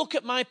 When I look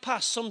at my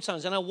past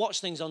sometimes and I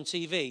watch things on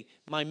TV,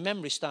 my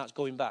memory starts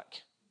going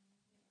back.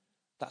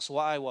 That's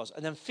what I was.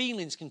 And then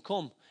feelings can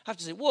come. I have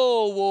to say,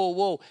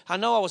 whoa. I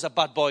know I was a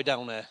bad boy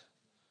down there.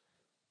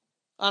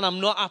 And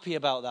I'm not happy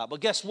about that. But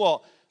guess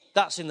what?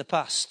 That's in the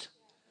past.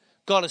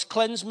 God has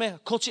cleansed me,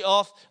 cut it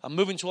off. I'm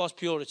moving towards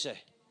purity.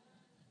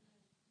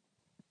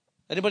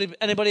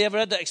 Anybody ever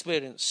had that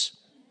experience?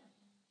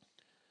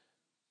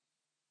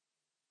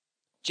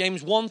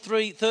 James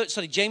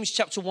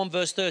chapter 1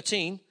 verse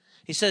 13.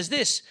 He says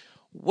this.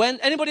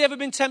 Anybody ever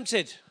been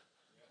tempted?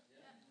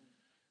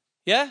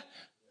 Yeah?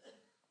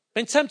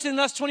 Been tempted in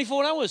the last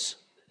 24 hours?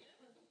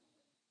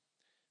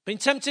 Been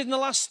tempted in the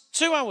last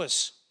 2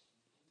 hours?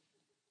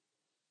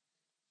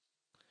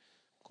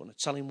 I'm going to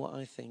tell him what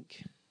I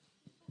think.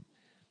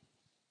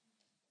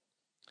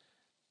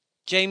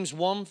 James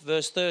 1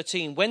 verse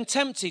 13. When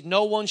tempted,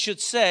 no one should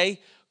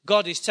say,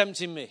 God is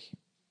tempting me.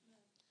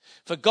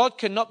 For God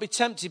cannot be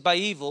tempted by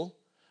evil,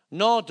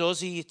 nor does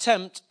he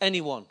tempt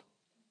anyone.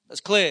 That's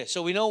clear.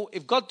 So we know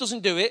if God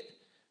doesn't do it,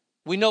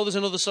 we know there's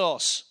another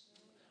source.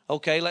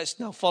 Okay, let's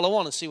now follow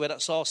on and see where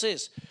that source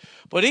is.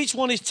 But each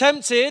one is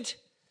tempted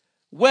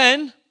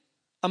when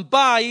and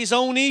by his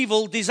own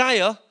evil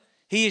desire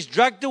he is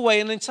dragged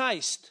away and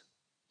enticed.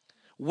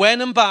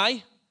 When and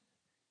by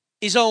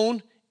his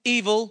own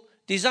evil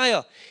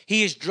desire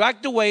he is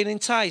dragged away and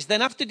enticed.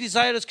 Then after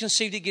desire has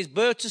conceived, it gives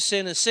birth to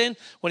sin, and sin,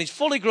 when it's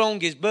fully grown,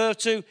 gives birth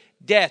to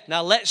death.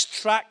 Now let's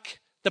track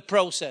the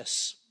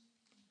process.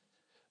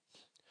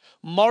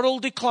 Moral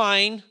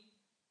decline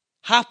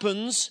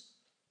happens.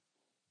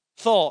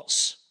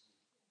 Thoughts.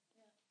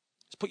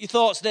 Let's put your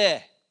thoughts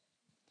there.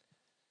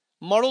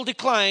 Moral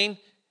decline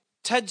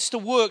tends to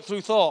work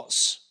through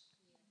thoughts.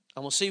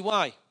 And we'll see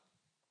why.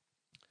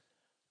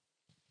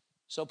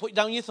 So put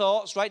down your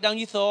thoughts, write down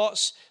your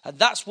thoughts, and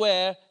that's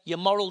where your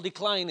moral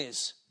decline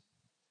is.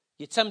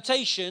 Your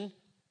temptation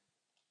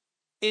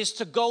is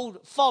to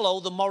go follow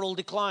the moral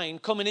decline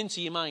coming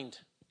into your mind.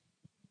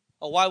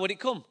 Or why would it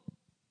come?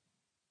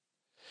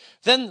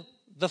 Then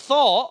the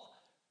thought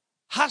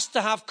has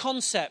to have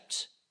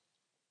conception,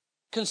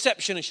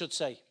 I should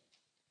say.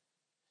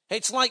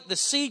 It's like the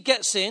seed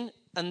gets in,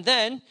 and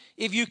then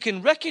if you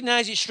can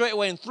recognize it straight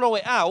away and throw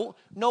it out,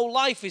 no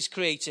life is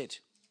created.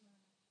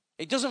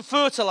 It doesn't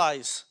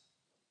fertilize.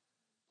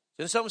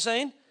 You understand what I'm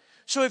saying?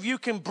 So if you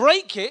can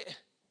break it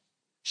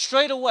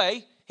straight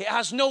away, it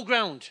has no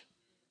ground.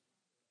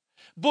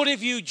 But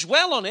if you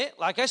dwell on it,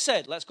 like I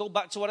said, let's go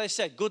back to what I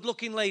said,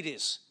 good-looking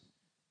ladies.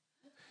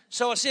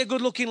 So I see a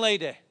good-looking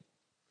lady.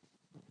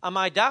 Am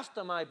I daft?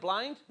 Am I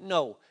blind?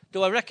 No.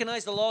 Do I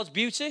recognize the Lord's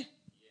beauty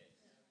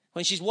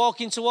when she's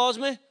walking towards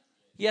me?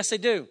 Yes, I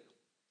do.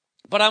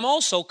 But I'm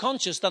also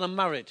conscious that I'm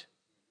married.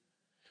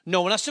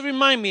 No one has to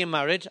remind me I'm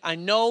married. I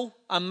know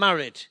I'm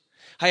married.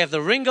 I have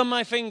the ring on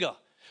my finger.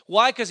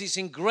 Why? Because it's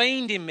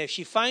ingrained in me. If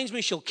she finds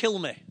me, she'll kill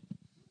me.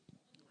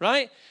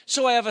 Right?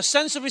 So I have a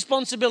sense of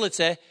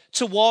responsibility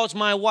towards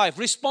my wife.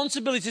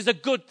 Responsibility is a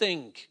good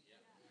thing.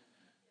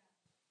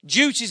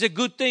 Duty is a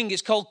good thing.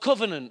 It's called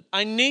covenant.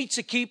 I need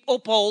to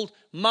uphold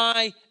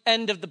my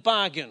end of the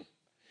bargain.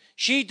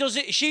 She does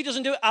it. If she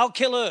doesn't do it, I'll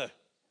kill her.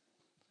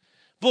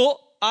 But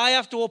I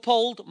have to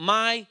uphold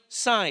my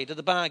side of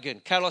the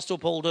bargain. Carol has to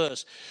uphold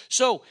hers.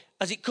 So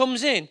as it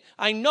comes in,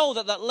 I know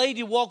that that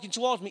lady walking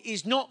towards me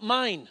is not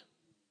mine.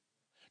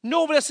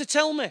 Nobody has to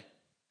tell me.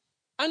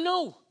 I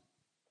know.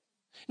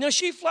 Now,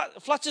 she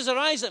flatters her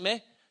eyes at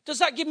me. Does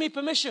that give me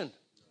permission?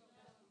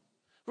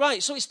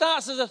 Right, so it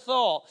starts as a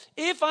thought.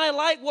 If I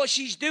like what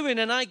she's doing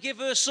and I give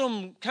her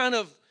some kind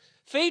of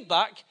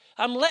feedback,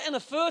 I'm letting her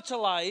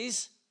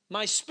fertilize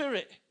my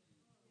spirit.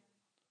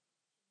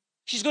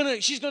 She's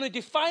gonna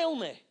defile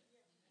me.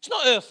 It's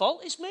not her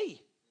fault, it's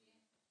me.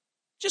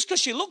 Just because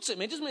she looked at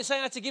me doesn't mean I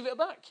have to give it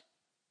back.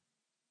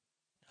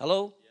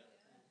 Hello?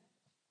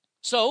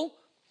 So,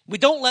 we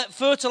don't let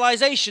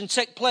fertilization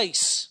take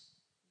place.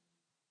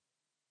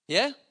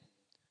 Yeah?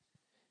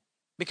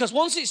 Because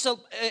once it's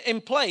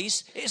in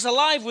place, it's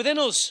alive within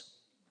us.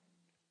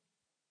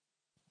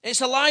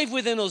 It's alive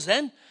within us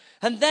then.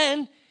 And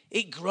then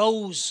it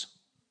grows.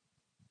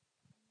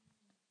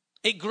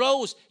 It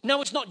grows.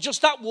 Now it's not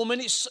just that woman,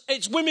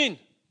 it's women.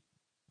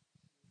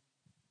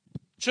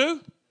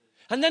 True?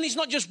 And then it's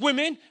not just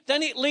women,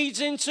 then it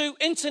leads into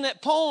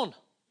internet porn.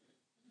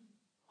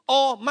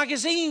 Or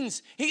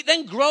magazines. It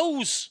then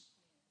grows.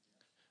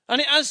 And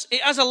it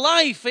has a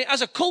life, it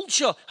has a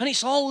culture, and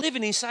it's all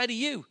living inside of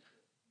you.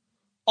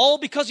 All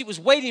because it was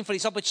waiting for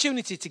its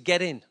opportunity to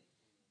get in.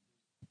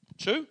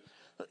 True?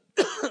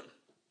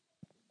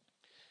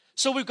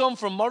 So we've gone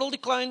from moral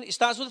decline, it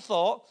starts with a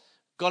thought,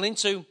 gone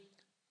into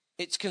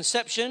its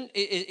conception,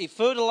 it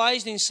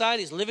fertilized inside,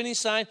 it's living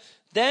inside.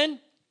 Then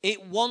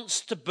it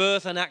wants to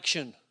birth an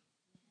action.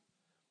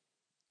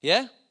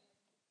 Yeah?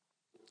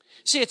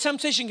 See, a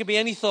temptation can be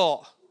any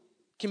thought.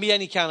 Can be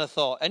any kind of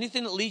thought.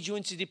 Anything that leads you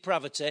into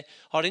depravity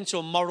or into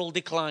a moral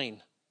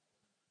decline.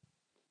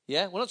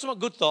 Yeah? We're not talking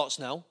about good thoughts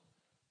now.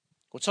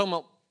 We're talking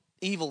about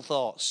evil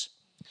thoughts.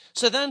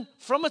 So then,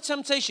 from a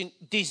temptation,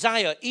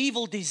 desire,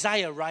 evil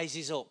desire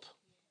rises up.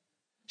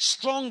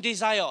 Strong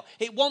desire.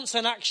 It wants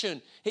an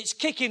action. It's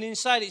kicking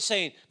inside. It's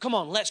saying, come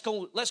on, let's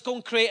go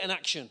and create an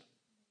action.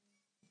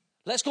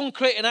 Let's go and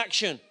create an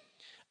action.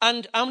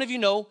 And how many of you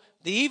know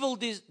the evil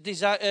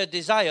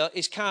desire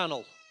is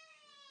carnal?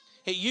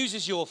 It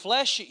uses your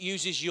flesh. It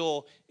uses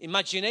your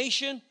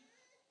imagination.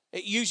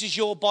 It uses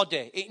your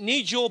body. It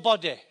needs your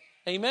body.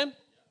 Amen?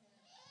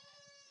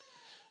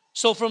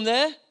 So from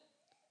there,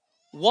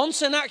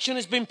 once an action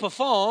has been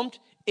performed,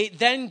 it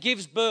then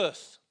gives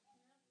birth.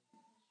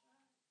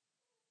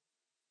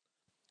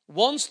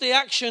 Once the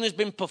action has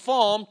been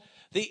performed,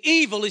 The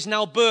evil is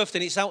now birthed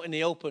and it's out in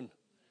the open.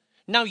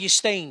 Now you're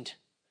stained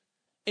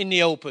in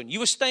the open. You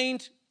were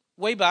stained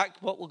way back,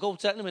 but we'll go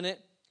to that in a minute.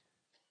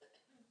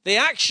 The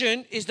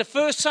action is the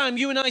first time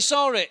you and I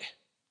saw it.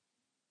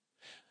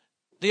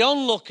 The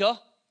onlooker,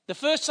 the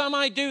first time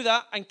I do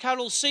that and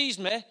Carol sees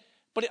me,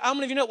 but how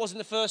many of you know it wasn't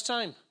the first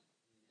time?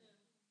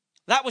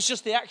 That was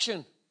just the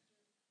action.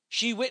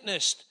 She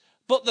witnessed.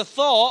 But the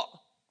thought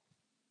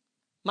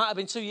might have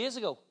been 2 years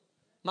ago.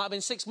 Might have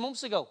been 6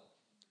 months ago.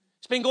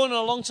 It's been going on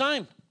a long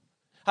time.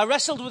 I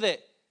wrestled with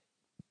it.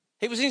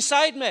 It was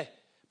inside me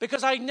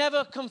because I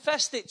never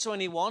confessed it to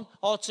anyone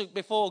or to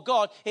before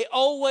God. It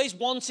always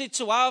wanted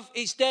to have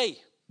its day.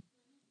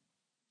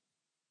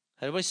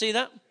 Everybody see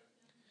that?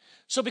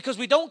 So because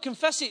we don't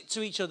confess it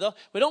to each other,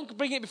 we don't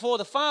bring it before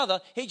the Father,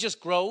 it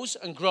just grows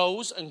and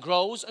grows and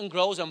grows and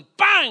grows and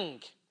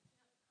bang!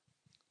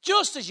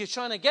 Just as you're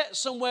trying to get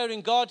somewhere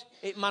in God,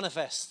 it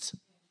manifests.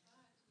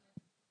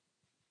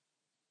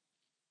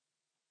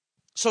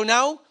 So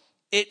now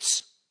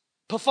it's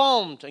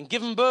performed and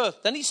given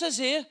birth. Then he says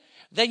here,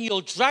 then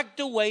you're dragged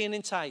away and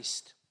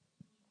enticed.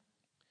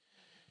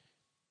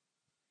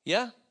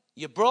 Yeah?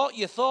 You brought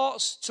your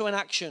thoughts to an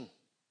action.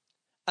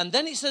 And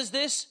then it says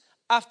this,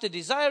 after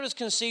desire is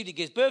conceived, it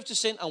gives birth to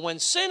sin. And when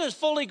sin is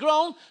fully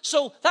grown,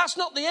 so that's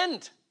not the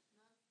end.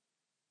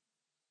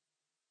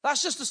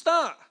 That's just the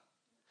start.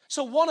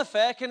 So one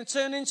affair can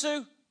turn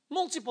into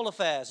multiple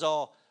affairs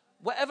or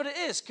whatever it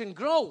is can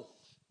grow.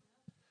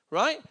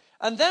 Right?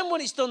 And then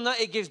when it's done that,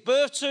 it gives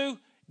birth to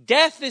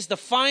death is the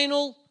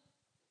final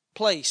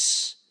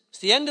place. It's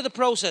the end of the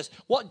process.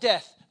 What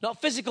death?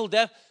 Not physical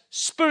death,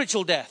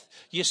 spiritual death.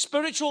 Your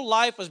spiritual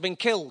life has been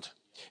killed.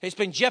 It's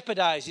been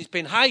jeopardized. It's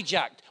been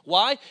hijacked.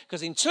 Why?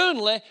 Because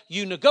internally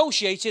you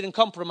negotiated and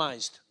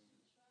compromised.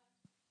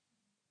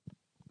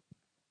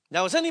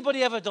 Now, has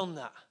anybody ever done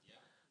that?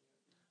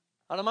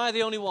 Or am I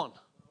the only one?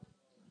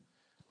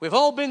 We've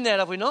all been there,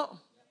 have we not?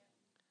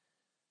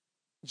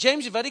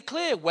 James is very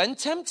clear. When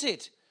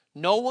tempted,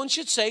 no one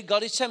should say,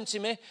 God is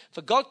tempting me.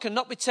 For God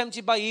cannot be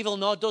tempted by evil,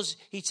 nor does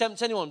he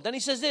tempt anyone. Then he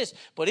says this,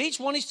 but each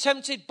one is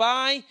tempted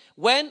by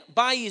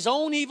his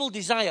own evil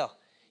desire.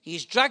 He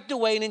is dragged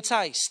away and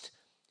enticed.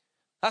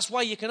 That's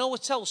why you can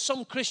always tell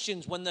some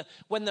Christians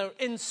when they're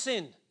in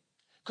sin,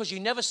 because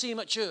you never see them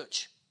at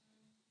church.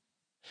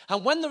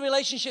 And when the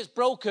relationship's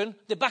broken,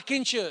 they're back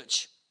in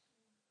church.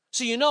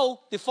 So you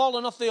know they've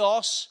fallen off the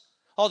horse,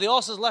 or the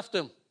horse has left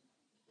them.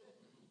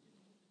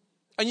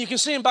 And you can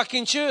see them back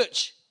in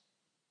church.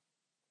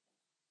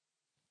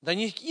 Then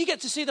you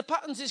get to see the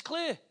patterns, it's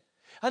clear.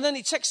 And then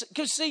it takes,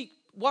 because see,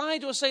 why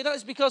do I say that?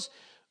 It's because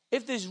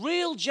if there's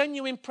real,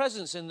 genuine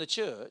presence in the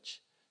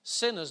church,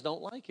 sinners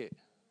don't like it.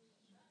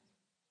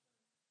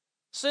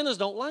 Sinners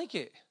don't like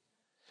it.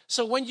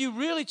 So when you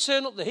really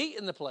turn up the heat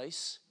in the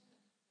place,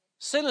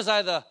 sinners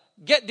either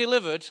get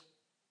delivered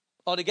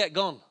or they get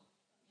gone.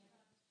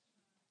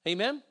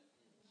 Amen?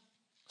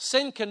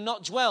 Sin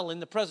cannot dwell in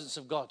the presence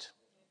of God.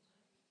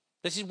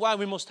 This is why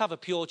we must have a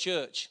pure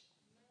church.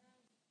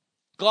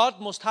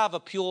 God must have a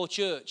pure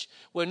church.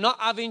 We're not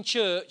having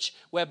church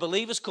where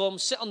believers come,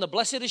 sit on the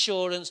blessed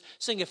assurance,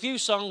 sing a few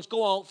songs,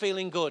 go out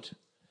feeling good.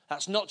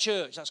 That's not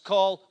church. That's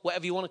called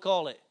whatever you want to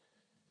call it.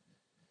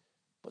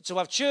 But to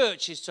have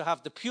church is to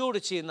have the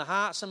purity in the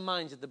hearts and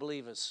minds of the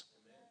believers.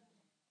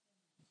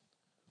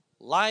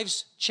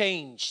 Lives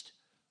changed.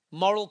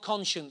 Moral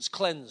conscience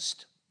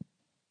cleansed.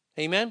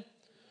 Amen?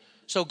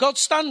 So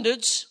God's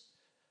standards,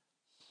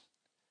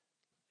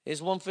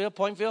 here's one for you,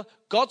 point for you.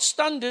 God's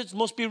standards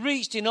must be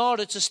reached in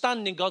order to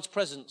stand in God's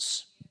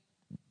presence.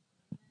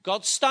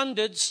 God's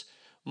standards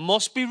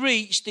must be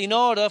reached in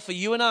order for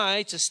you and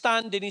I to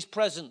stand in his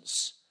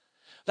presence.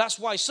 That's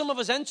why some of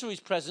us enter his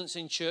presence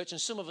in church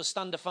and some of us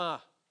stand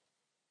afar.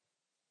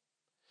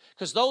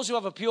 Because those who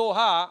have a pure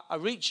heart are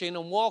reaching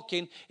and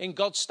walking in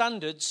God's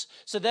standards,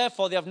 so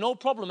therefore they have no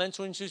problem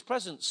entering into his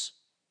presence.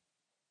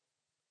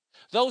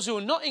 Those who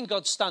are not in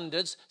God's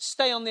standards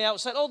stay on the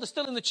outside. Oh, they're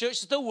still in the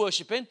church, they're still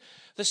worshiping,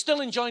 they're still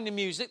enjoying the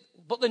music,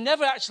 but they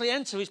never actually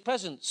enter his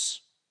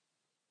presence.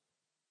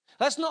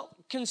 Let's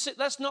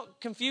not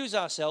confuse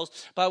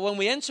ourselves by when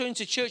we enter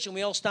into church and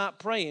we all start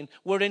praying,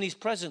 we're in his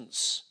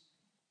presence.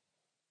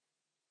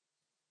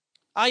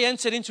 I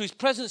entered into his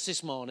presence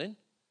this morning,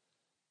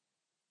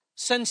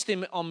 sensed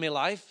him on my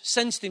life,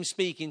 sensed him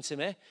speaking to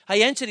me. I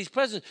entered his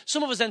presence.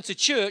 Some of us entered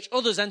church,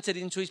 others entered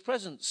into his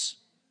presence.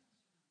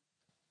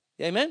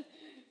 Amen?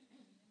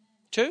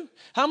 True?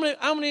 How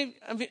many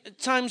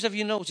times have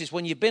you noticed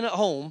when you've been at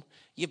home,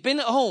 your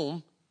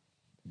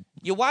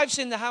wife's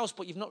in the house,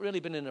 but you've not really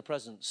been in her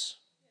presence?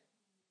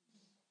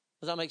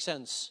 Does that make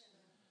sense?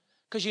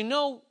 Because you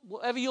know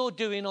whatever you're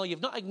doing, or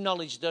you've not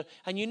acknowledged her,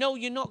 and you know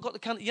you haven't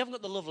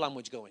got the love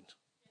language going.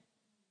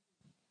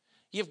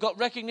 You've got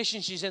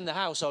recognition she's in the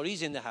house or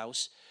he's in the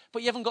house,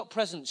 but you haven't got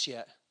presence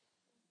yet.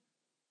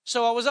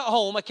 So I was at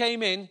home, I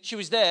came in, she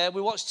was there, we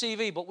watched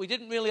TV, but we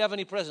didn't really have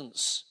any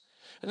presence.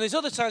 And there's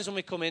other times when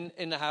we come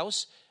in the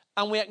house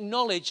and we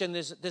acknowledge and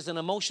there's an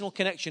emotional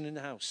connection in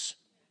the house.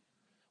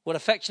 We're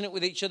affectionate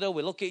with each other.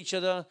 We look at each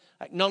other,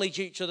 acknowledge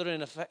each other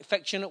in an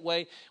affectionate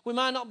way. We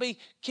might not be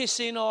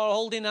kissing or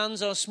holding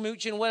hands or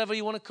smooching, whatever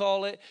you want to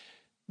call it.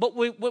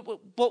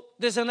 But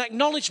there's an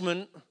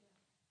acknowledgement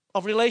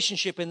of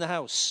relationship in the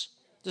house.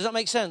 Does that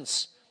make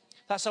sense?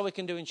 That's how we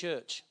can do in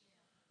church.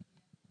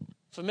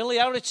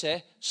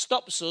 Familiarity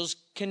stops us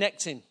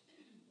connecting.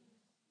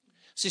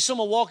 See, some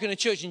are walking in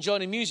church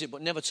enjoying music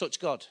but never touch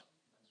God.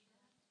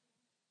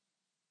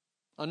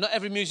 And not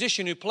every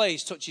musician who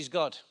plays touches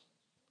God.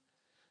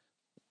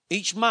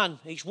 Each man,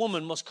 each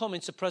woman must come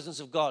into the presence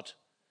of God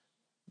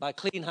by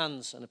clean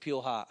hands and a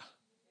pure heart.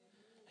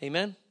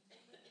 Amen?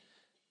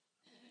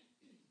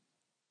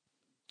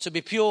 To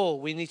be pure,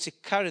 we need to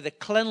carry the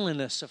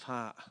cleanliness of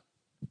heart.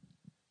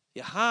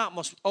 Your heart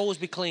must always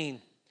be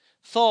clean.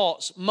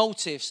 Thoughts,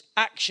 motives,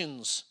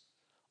 actions,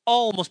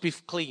 all must be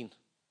clean.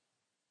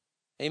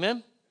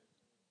 Amen?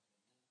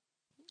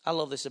 I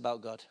love this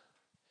about God.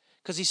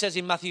 Because he says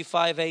in Matthew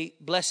 5:8,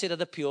 blessed are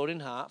the pure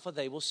in heart, for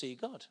they will see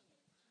God.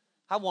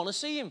 I want to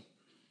see him.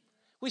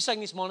 We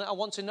sang this morning, I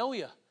want to know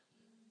you.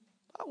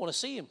 I want to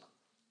see him.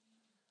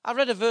 I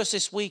read a verse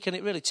this week and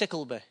it really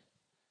tickled me.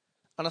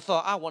 And I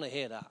thought, I want to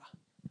hear that.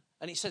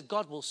 And it said,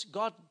 God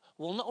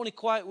will not only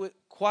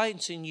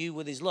quieten you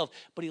with his love,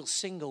 but he'll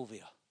sing over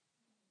you.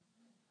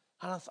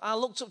 And I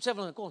looked up to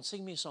everyone and go on,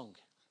 sing me a song.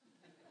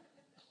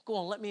 Go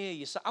on, let me hear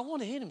you sing. I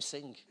want to hear him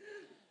sing.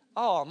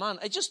 Oh, man,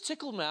 it just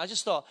tickled me. I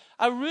just thought,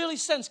 I really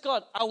sense,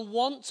 God, I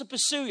want to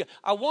pursue you.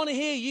 I want to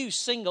hear you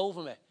sing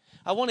over me.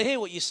 I want to hear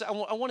what you say. I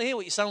want to hear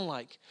what you sound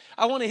like.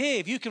 I want to hear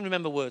if you can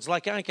remember words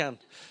like I can.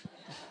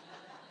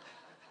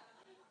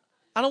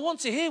 And I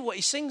want to hear what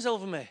he sings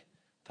over me.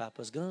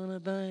 Papa's gonna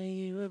buy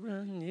you a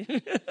brand new.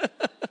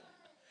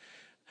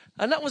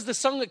 And that was the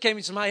song that came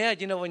into my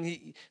head. You know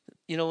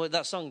when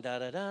that song. Da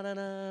da da da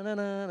da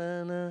da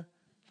da da.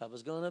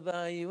 Papa's gonna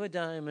buy you a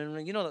diamond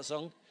ring. You know that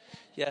song?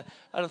 Yeah.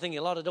 I don't think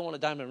Lord, I don't want a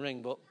diamond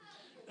ring, but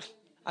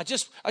I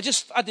just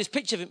had this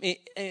picture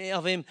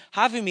of him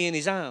having me in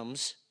his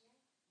arms.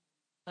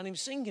 And him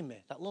singing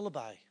me that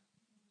lullaby.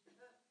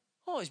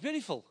 Oh, it's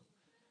beautiful.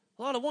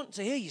 Lord, I want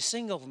to hear you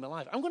sing over my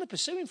life. I'm going to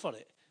pursue him for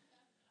it.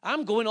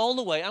 I'm going all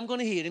the way. I'm going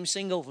to hear him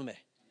sing over me.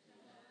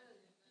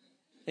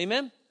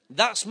 Amen?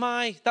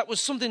 That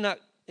was something that,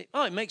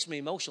 it makes me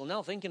emotional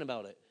now thinking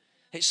about it.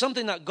 It's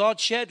something that God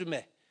shared with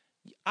me.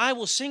 I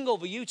will sing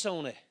over you,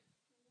 Tony.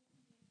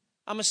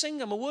 I'm a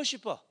singer. I'm a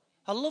worshiper.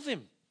 I love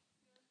him.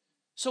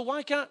 So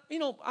why can't,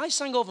 I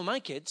sang over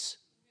my kids.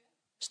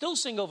 Still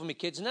sing over my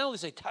kids. Now they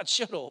say, Dad,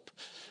 shut up.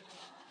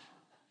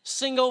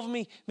 Sing over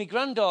me, my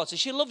granddaughter.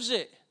 She loves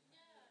it.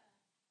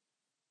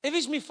 If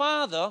he's my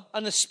father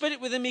and the spirit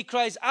within me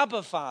cries,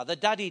 Abba, Father,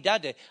 Daddy,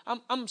 Daddy,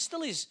 I'm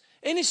still his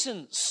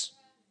innocence.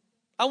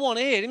 I want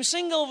to hear him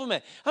sing over me.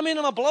 I mean,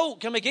 I'm a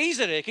bloke. I'm a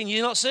geezer here. Can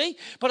you not see?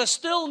 But I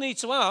still need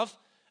to have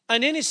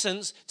an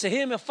innocence to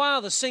hear my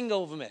father sing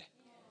over me.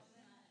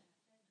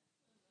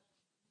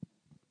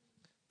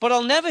 But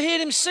I'll never hear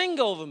him sing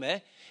over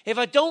me if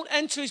I don't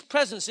enter his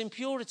presence in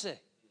purity.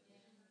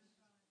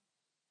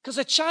 Because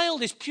a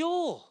child is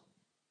pure.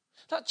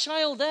 That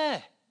child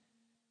there,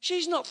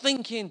 she's not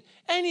thinking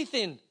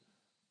anything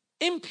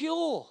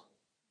impure.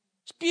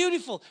 It's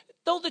beautiful.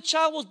 Though the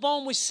child was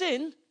born with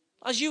sin,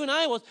 as you and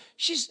I was,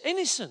 she's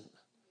innocent.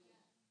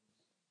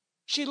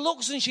 She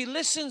looks and she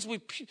listens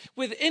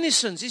with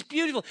innocence. It's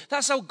beautiful.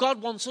 That's how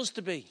God wants us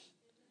to be.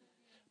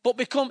 But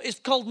it's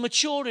called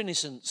mature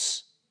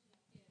innocence.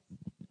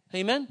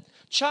 Amen?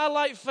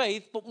 Childlike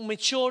faith, but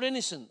mature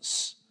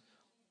innocence.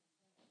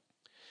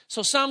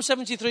 So Psalm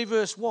 73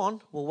 verse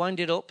 1, we'll wind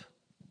it up.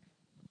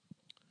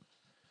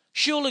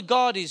 Surely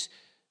God is,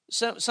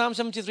 Psalm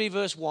 73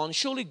 verse 1,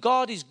 surely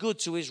God is good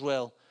to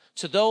Israel,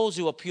 to those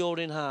who are pure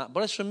in heart.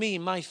 But as for me,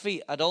 my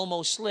feet, I'd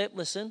almost slipped,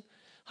 listen.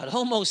 I'd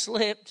almost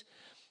slipped.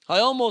 I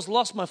almost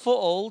lost my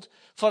foothold,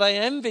 for I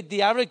envied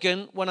the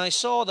arrogant when I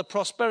saw the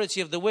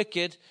prosperity of the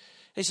wicked.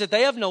 He said,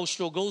 they have no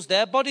struggles.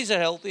 Their bodies are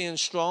healthy and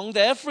strong.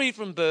 They're free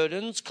from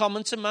burdens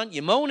common to man.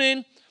 You're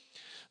moaning.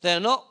 They're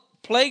not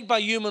plagued by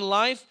human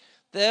life.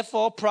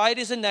 Therefore, pride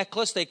is a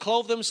necklace. They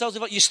clothe themselves.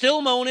 You're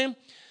still moaning.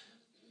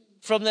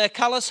 From their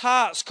callous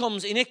hearts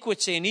comes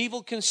iniquity and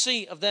evil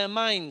conceit of their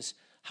minds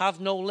have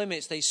no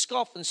limits. They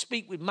scoff and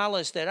speak with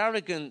malice. Their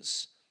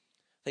arrogance.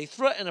 They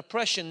threaten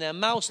oppression. Their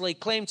mouths lay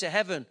claim to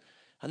heaven,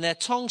 and their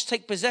tongues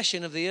take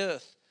possession of the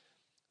earth.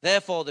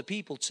 Therefore, the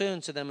people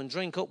turn to them and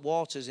drink up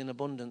waters in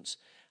abundance.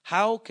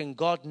 How can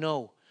God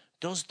know?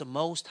 Does the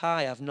Most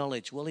High have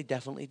knowledge? Well, he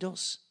definitely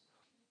does.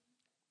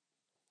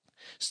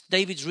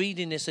 David's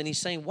reading this and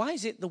he's saying, why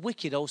is it the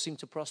wicked all seem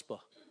to prosper?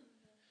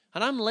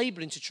 And I'm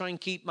laboring to try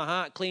and keep my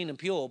heart clean and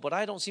pure, but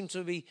I don't seem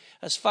to be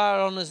as far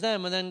on as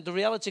them. And then the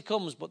reality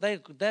comes, but they're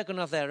going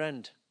to have their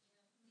end.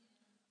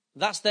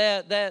 That's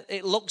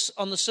it looks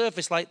on the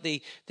surface like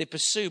they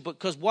pursue,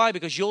 but why?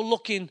 Because you're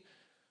looking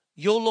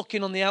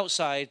on the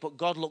outside, but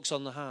God looks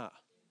on the heart.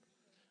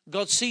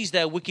 God sees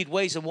their wicked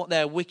ways and what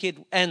their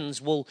wicked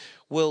ends will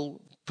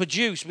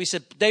produce. We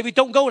said, David,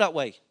 don't go that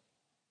way.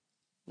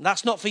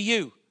 That's not for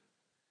you.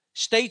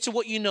 Stay to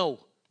what you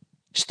know.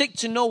 Stick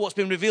to know what's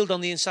been revealed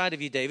on the inside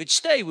of you, David.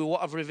 Stay with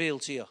what I've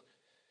revealed to you.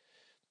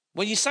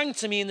 When you sang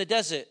to me in the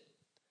desert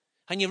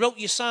and you wrote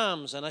your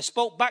psalms and I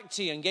spoke back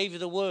to you and gave you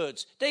the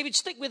words, David,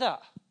 stick with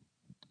that.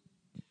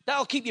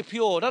 That'll keep you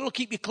pure. That'll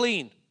keep you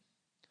clean.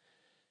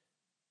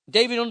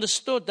 David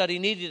understood that he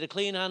needed a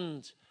clean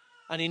hand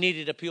and he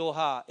needed a pure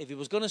heart. If he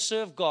was going to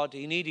serve God,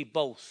 he needed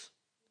both.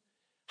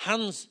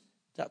 Hands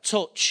that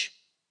touch,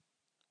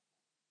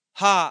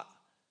 heart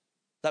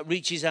that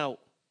reaches out.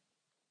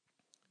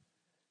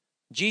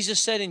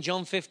 Jesus said in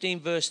John 15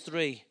 verse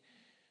 3,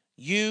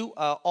 you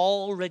are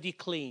already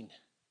clean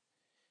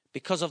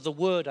because of the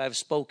word I have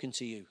spoken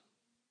to you.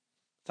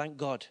 Thank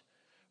God.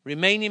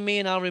 Remain in me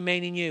and I'll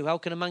remain in you. How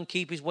can a man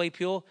keep his way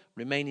pure?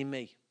 Remain in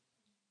me.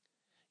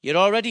 You're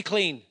already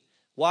clean.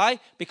 Why?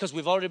 Because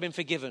we've already been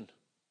forgiven.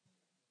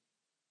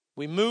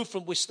 We move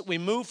from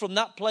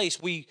that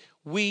place.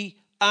 We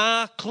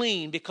are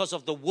clean because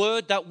of the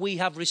word that we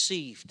have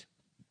received.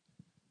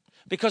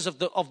 Because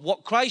of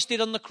what Christ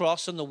did on the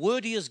cross and the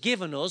word he has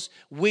given us,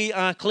 we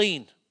are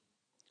clean.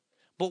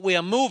 But we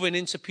are moving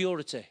into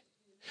purity.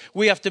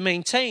 We have to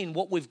maintain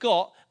what we've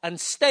got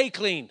and stay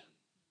clean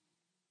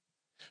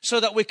so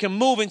that we can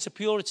move into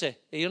purity.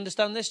 Do you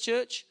understand this,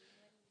 church?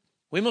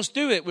 We must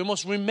do it. We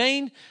must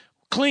remain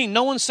clean.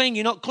 No one's saying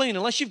you're not clean.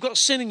 Unless you've got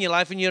sin in your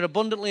life and you're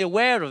abundantly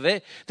aware of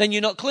it, then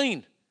you're not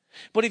clean.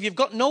 But if you've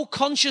got no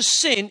conscious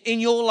sin in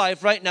your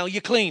life right now,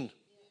 you're clean.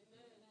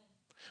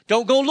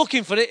 Don't go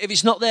looking for it if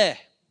it's not there.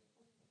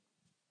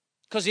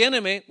 Because the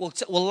enemy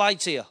will lie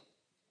to you.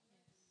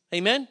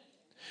 Amen?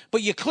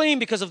 But you're clean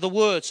because of the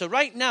word. So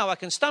right now I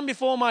can stand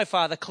before my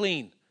Father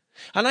clean.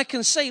 And I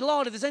can say,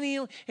 Lord, if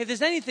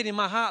there's anything in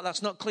my heart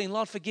that's not clean,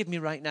 Lord, forgive me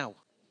right now.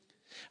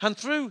 And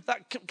through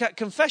that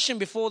confession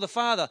before the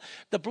Father,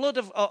 the blood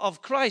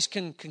of Christ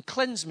can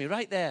cleanse me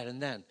right there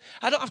and then.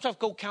 I don't have to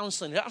go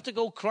counseling. I don't have to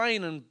go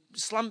crying and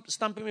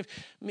stamping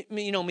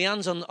my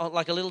hands on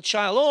like a little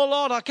child. Oh,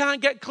 Lord, I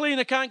can't get clean.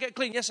 I can't get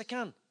clean. Yes, I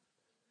can.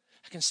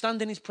 I can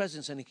stand in his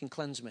presence and he can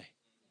cleanse me.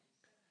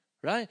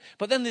 Right?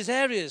 But then there's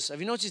areas,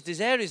 have you noticed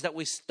there's areas that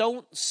we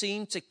don't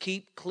seem to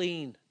keep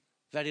clean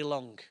very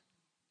long.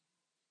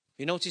 Have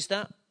you noticed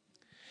that?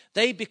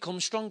 They become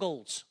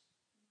strongholds.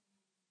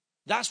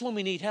 That's when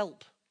we need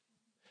help.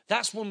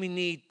 That's when we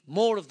need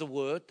more of the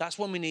word. That's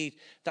when we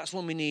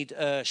need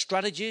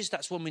strategies.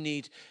 That's when we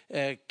need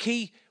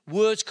key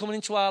words coming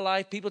into our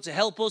life, people to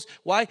help us.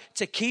 Why?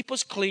 To keep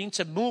us clean,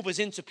 to move us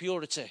into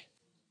purity.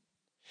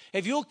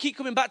 If you'll keep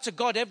coming back to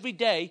God every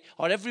day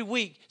or every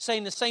week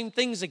saying the same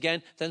things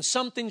again, then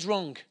something's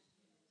wrong.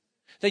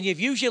 Then you've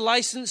used your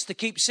license to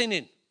keep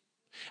sinning.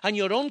 And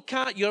your old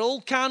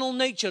carnal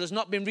nature has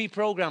not been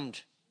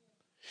reprogrammed.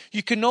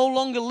 You can no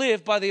longer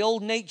live by the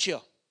old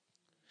nature.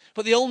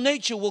 But the old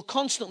nature will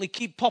constantly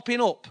keep popping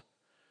up.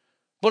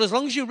 But as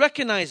long as you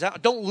recognize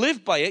that, don't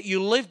live by it,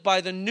 you live by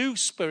the new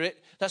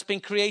spirit that's been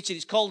created.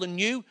 It's called a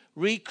new,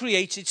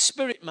 recreated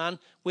spirit man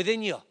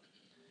within you.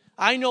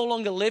 I no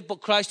longer live,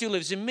 but Christ who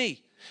lives in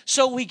me.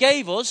 So he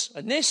gave us,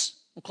 and this,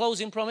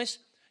 closing promise,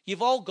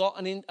 you've all got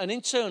an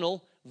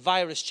internal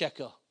virus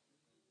checker.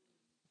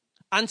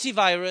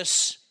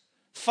 Antivirus,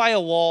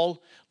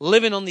 firewall,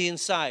 living on the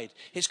inside.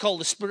 It's called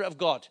the Spirit of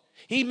God.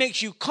 He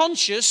makes you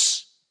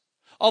conscious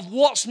of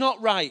what's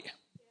not right.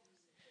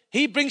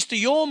 He brings to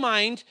your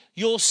mind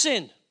your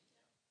sin.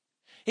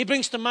 He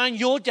brings to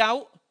mind your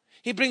doubt.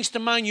 He brings to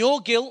mind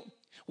your guilt.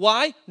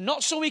 Why?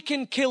 Not so he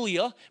can kill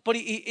you, but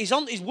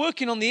he's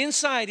working on the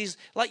inside. He's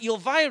like your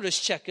virus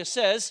checker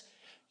says,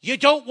 you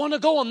don't want to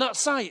go on that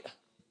site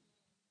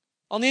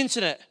on the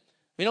internet. Have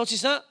you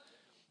noticed that?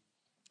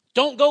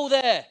 Don't go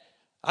there.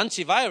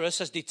 Antivirus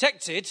has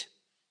detected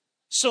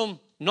some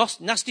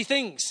nasty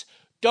things.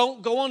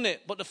 Don't go on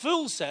it. But the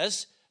fool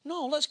says,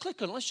 no, let's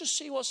click on it. Let's just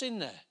see what's in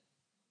there.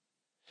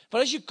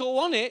 But as you go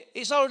on it,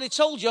 it's already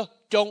told you,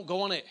 don't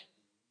go on it.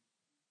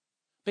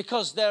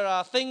 Because there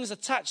are things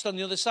attached on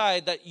the other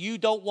side that you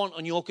don't want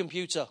on your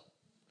computer,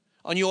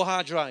 on your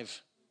hard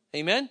drive.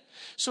 Amen?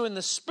 So in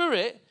the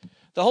Spirit,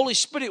 the Holy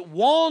Spirit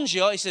warns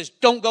you. He says,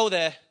 don't go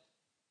there.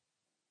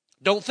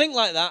 Don't think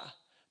like that.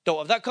 Don't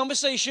have that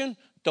conversation.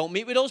 Don't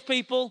meet with those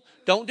people.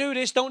 Don't do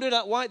this. Don't do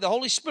that. Why? The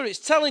Holy Spirit's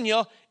telling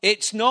you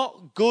it's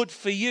not good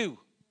for you.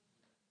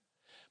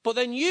 But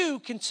then you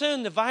can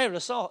turn the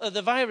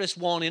virus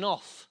warning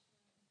off.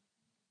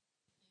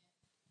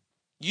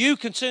 You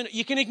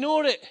can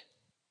ignore it.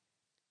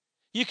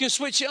 You can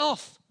switch it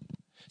off.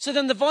 So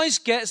then the voice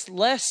gets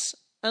less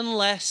and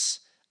less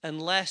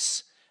and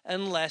less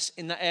and less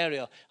in that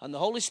area. And the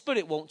Holy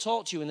Spirit won't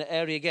talk to you in that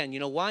area again. You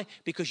know why?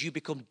 Because you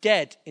become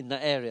dead in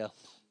that area.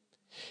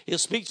 He'll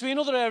speak to you in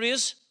other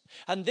areas.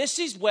 And this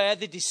is where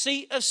the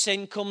deceit of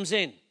sin comes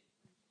in.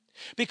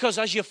 Because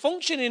as you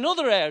function in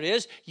other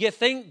areas, you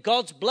think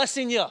God's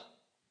blessing you.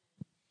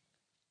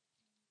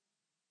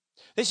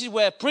 This is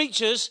where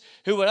preachers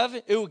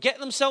who get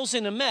themselves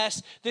in a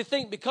mess, they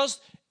think because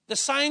the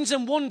signs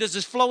and wonders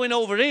is flowing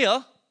over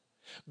here,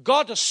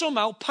 God has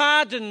somehow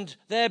pardoned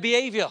their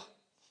behavior.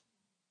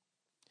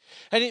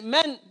 And it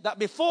meant that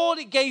before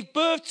it gave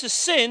birth to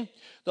sin,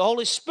 the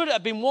Holy Spirit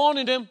had been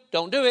warning them,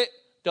 don't do it,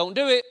 don't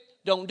do it,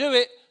 don't do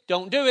it,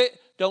 don't do it,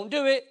 don't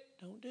do it,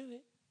 don't do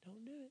it,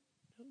 don't do it,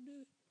 don't do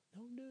it,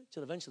 don't do it.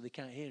 Till eventually they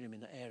can't hear him in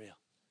that area.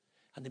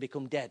 And they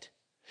become dead.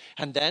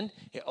 And then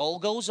it all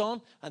goes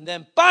on. And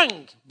then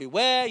bang,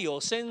 beware,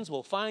 your sins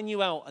will find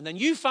you out. And then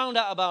you found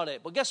out about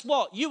it. But guess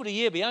what? You were a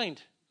year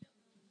behind.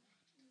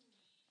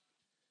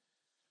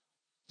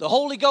 The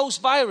Holy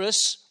Ghost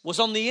virus was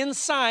on the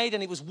inside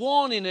and it was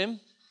warning him,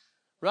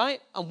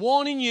 right? I'm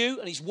warning you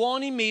and he's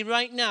warning me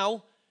right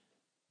now.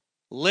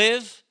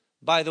 Live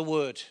by the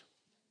word.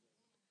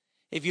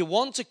 If you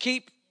want to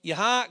keep your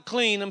heart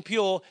clean and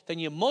pure, then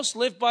you must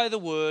live by the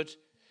word.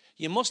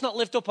 You must not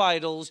lift up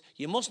idols.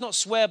 You must not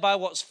swear by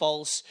what's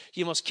false.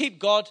 You must keep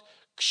God,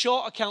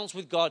 short accounts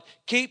with God.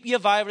 Keep your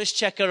virus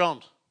checker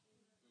on.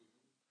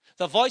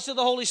 The voice of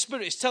the Holy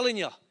Spirit is telling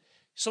you.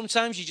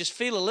 Sometimes you just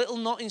feel a little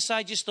knot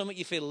inside your stomach.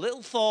 You feel a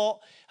little thought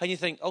and you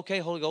think, okay,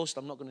 Holy Ghost,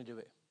 I'm not going to do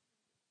it.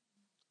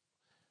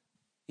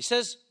 He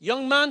says,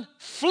 young man,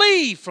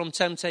 flee from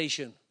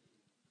temptation.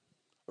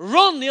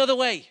 Run the other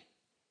way.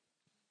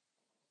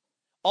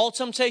 All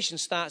temptation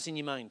starts in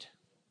your mind.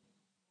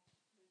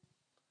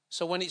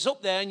 So when it's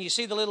up there and you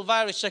see the little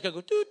virus checker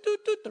go, doot,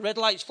 doot, doot, the red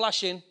light's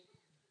flashing.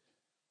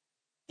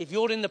 If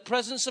you're in the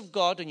presence of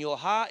God and your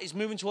heart is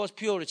moving towards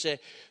purity,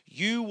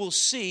 you will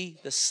see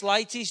the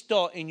slightest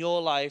dot in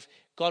your life.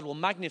 God will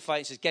magnify it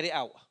and says, get it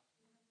out.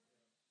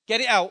 Get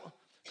it out.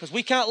 Because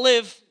we can't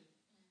live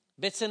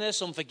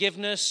bitterness,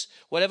 unforgiveness,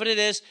 whatever it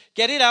is.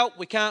 Get it out.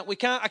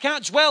 I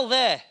can't dwell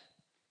there.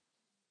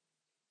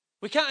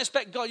 We can't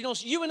expect God. You know,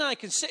 you and I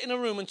can sit in a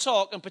room and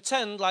talk and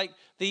pretend like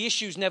the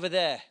issue's never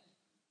there.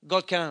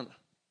 God can't.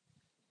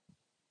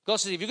 God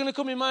says, if you're going to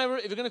come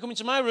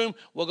into my room,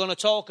 we're going to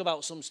talk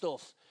about some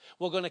stuff.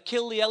 We're going to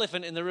kill the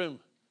elephant in the room.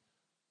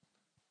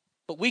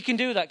 But we can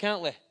do that,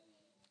 can't we?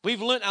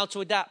 We've learned how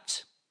to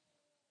adapt.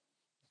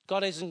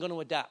 God isn't going to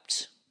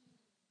adapt.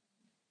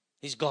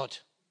 He's God.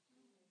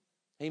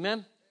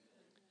 Amen?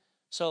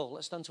 So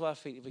let's stand to our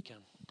feet if we can,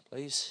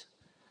 please.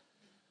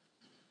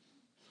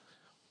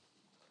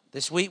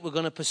 This week we're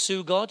going to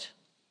pursue God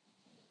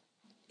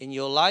in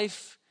your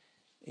life,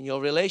 in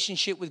your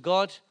relationship with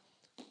God.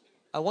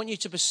 I want you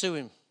to pursue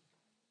him.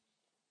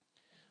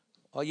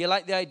 Oh, you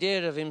like the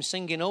idea of him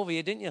singing over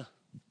you, didn't you?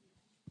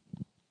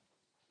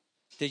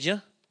 Did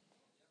you?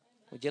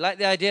 Would you like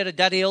the idea of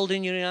Daddy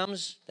holding you in your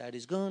arms?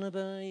 Daddy's gonna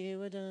buy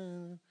you a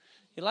dime.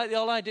 You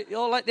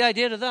all like the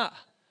idea of that?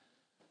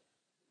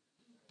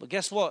 But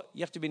guess what?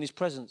 You have to be in his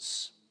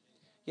presence.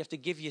 You have to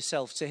give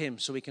yourself to him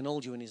so he can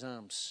hold you in his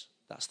arms.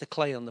 That's the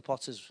clay on the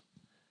potter's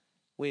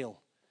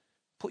wheel.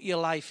 Put your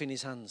life in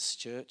his hands,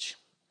 church.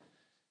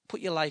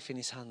 Put your life in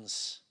his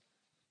hands.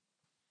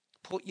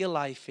 Put your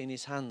life in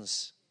his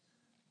hands.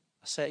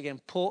 I say it again.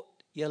 Put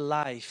your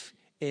life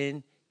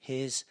in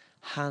his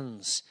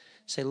hands.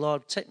 Say,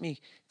 Lord, take me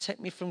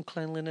from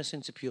cleanliness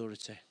into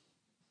purity.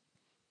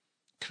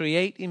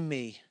 Create in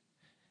me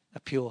a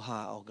pure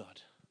heart, oh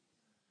God.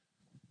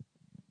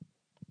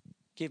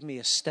 Give me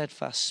a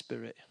steadfast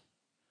spirit.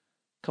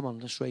 Come on,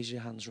 let's raise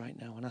your hands right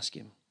now and ask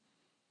him.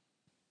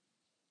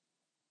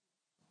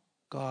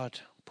 God,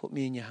 put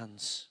me in your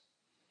hands.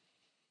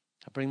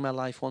 I bring my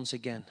life once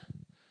again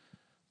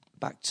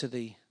back to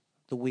the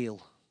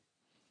wheel.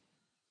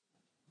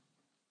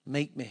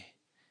 Make me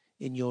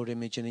in your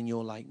image and in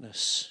your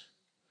likeness.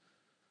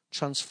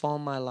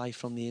 Transform my life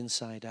from the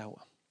inside out.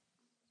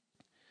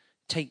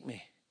 Take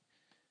me,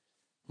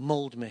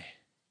 mold me,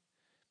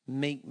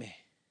 make me.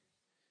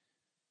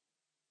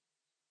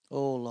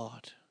 Oh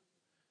Lord,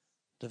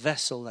 the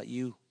vessel that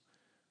you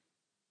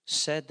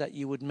said that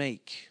you would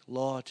make,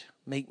 Lord,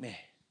 make me.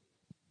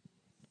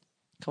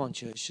 Come on,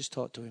 church, just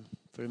talk to him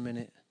for a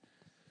minute.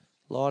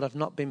 Lord, I've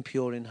not been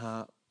pure in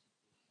heart.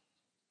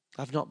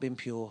 I've not been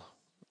pure.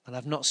 And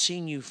I've not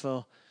seen you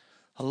for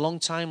a long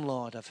time,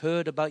 Lord. I've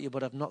heard about you,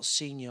 but I've not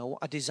seen you.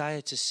 I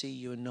desire to see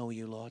you and know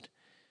you, Lord.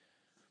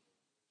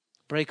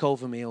 Break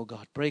over me, oh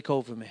God. Break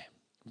over me.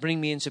 Bring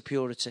me into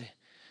purity.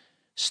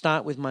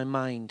 Start with my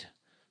mind.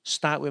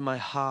 Start with my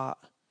heart.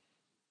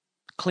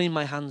 Clean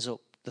my hands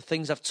up. The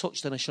things I've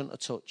touched and I shouldn't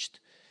have touched.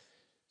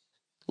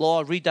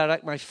 Lord,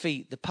 redirect my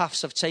feet. The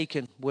paths I've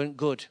taken weren't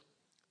good.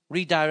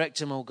 Redirect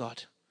them, oh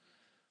God.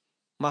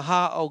 My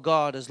heart, oh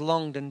God, has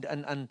longed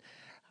and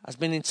has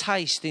been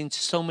enticed into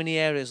so many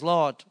areas.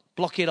 Lord,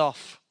 block it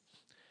off.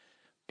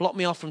 Block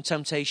me off from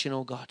temptation,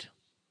 oh God.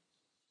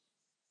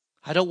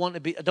 I don't want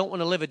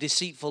to live a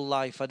deceitful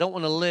life. I don't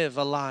want to live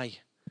a lie.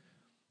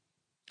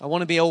 I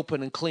want to be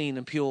open and clean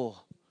and pure.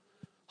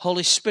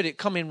 Holy Spirit,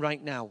 come in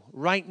right now.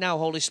 Right now,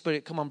 Holy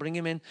Spirit, come on, bring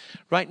him in.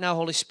 Right now,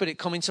 Holy Spirit,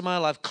 come into my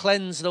life.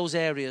 Cleanse those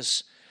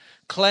areas.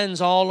 Cleanse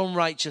all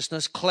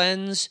unrighteousness.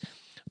 Cleanse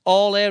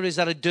all areas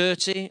that are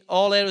dirty.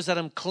 All areas that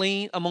I'm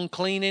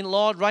unclean in.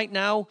 Lord, right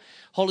now,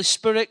 Holy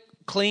Spirit,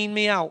 clean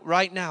me out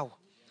right now.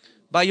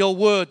 By your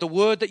word, the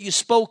word that you've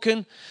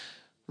spoken.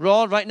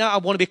 Lord, right now, I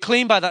want to be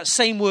clean by that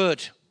same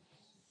word.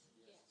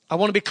 I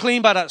want to be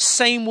clean by that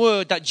same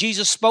word that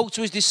Jesus spoke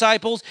to his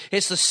disciples.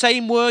 It's the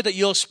same word that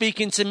you're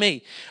speaking to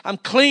me. I'm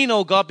clean,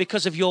 oh God,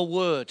 because of your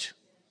word.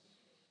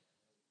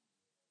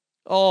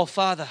 Oh,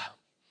 Father.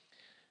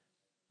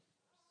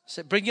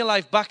 So bring your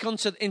life back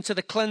into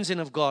the cleansing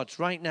of God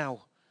right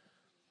now.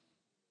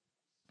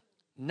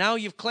 Now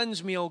you've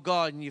cleansed me, oh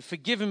God, and you've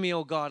forgiven me,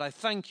 oh God. I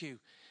thank you.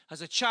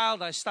 As a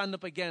child, I stand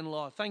up again,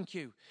 Lord. Thank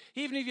you.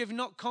 Even if you're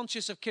not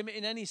conscious of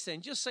committing any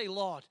sin, just say,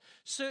 Lord,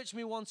 search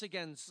me once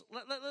again.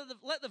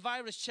 Let the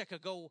virus checker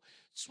go.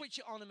 Switch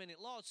it on a minute.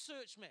 Lord,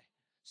 search me.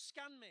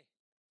 Scan me.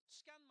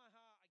 Scan my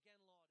heart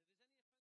again, Lord.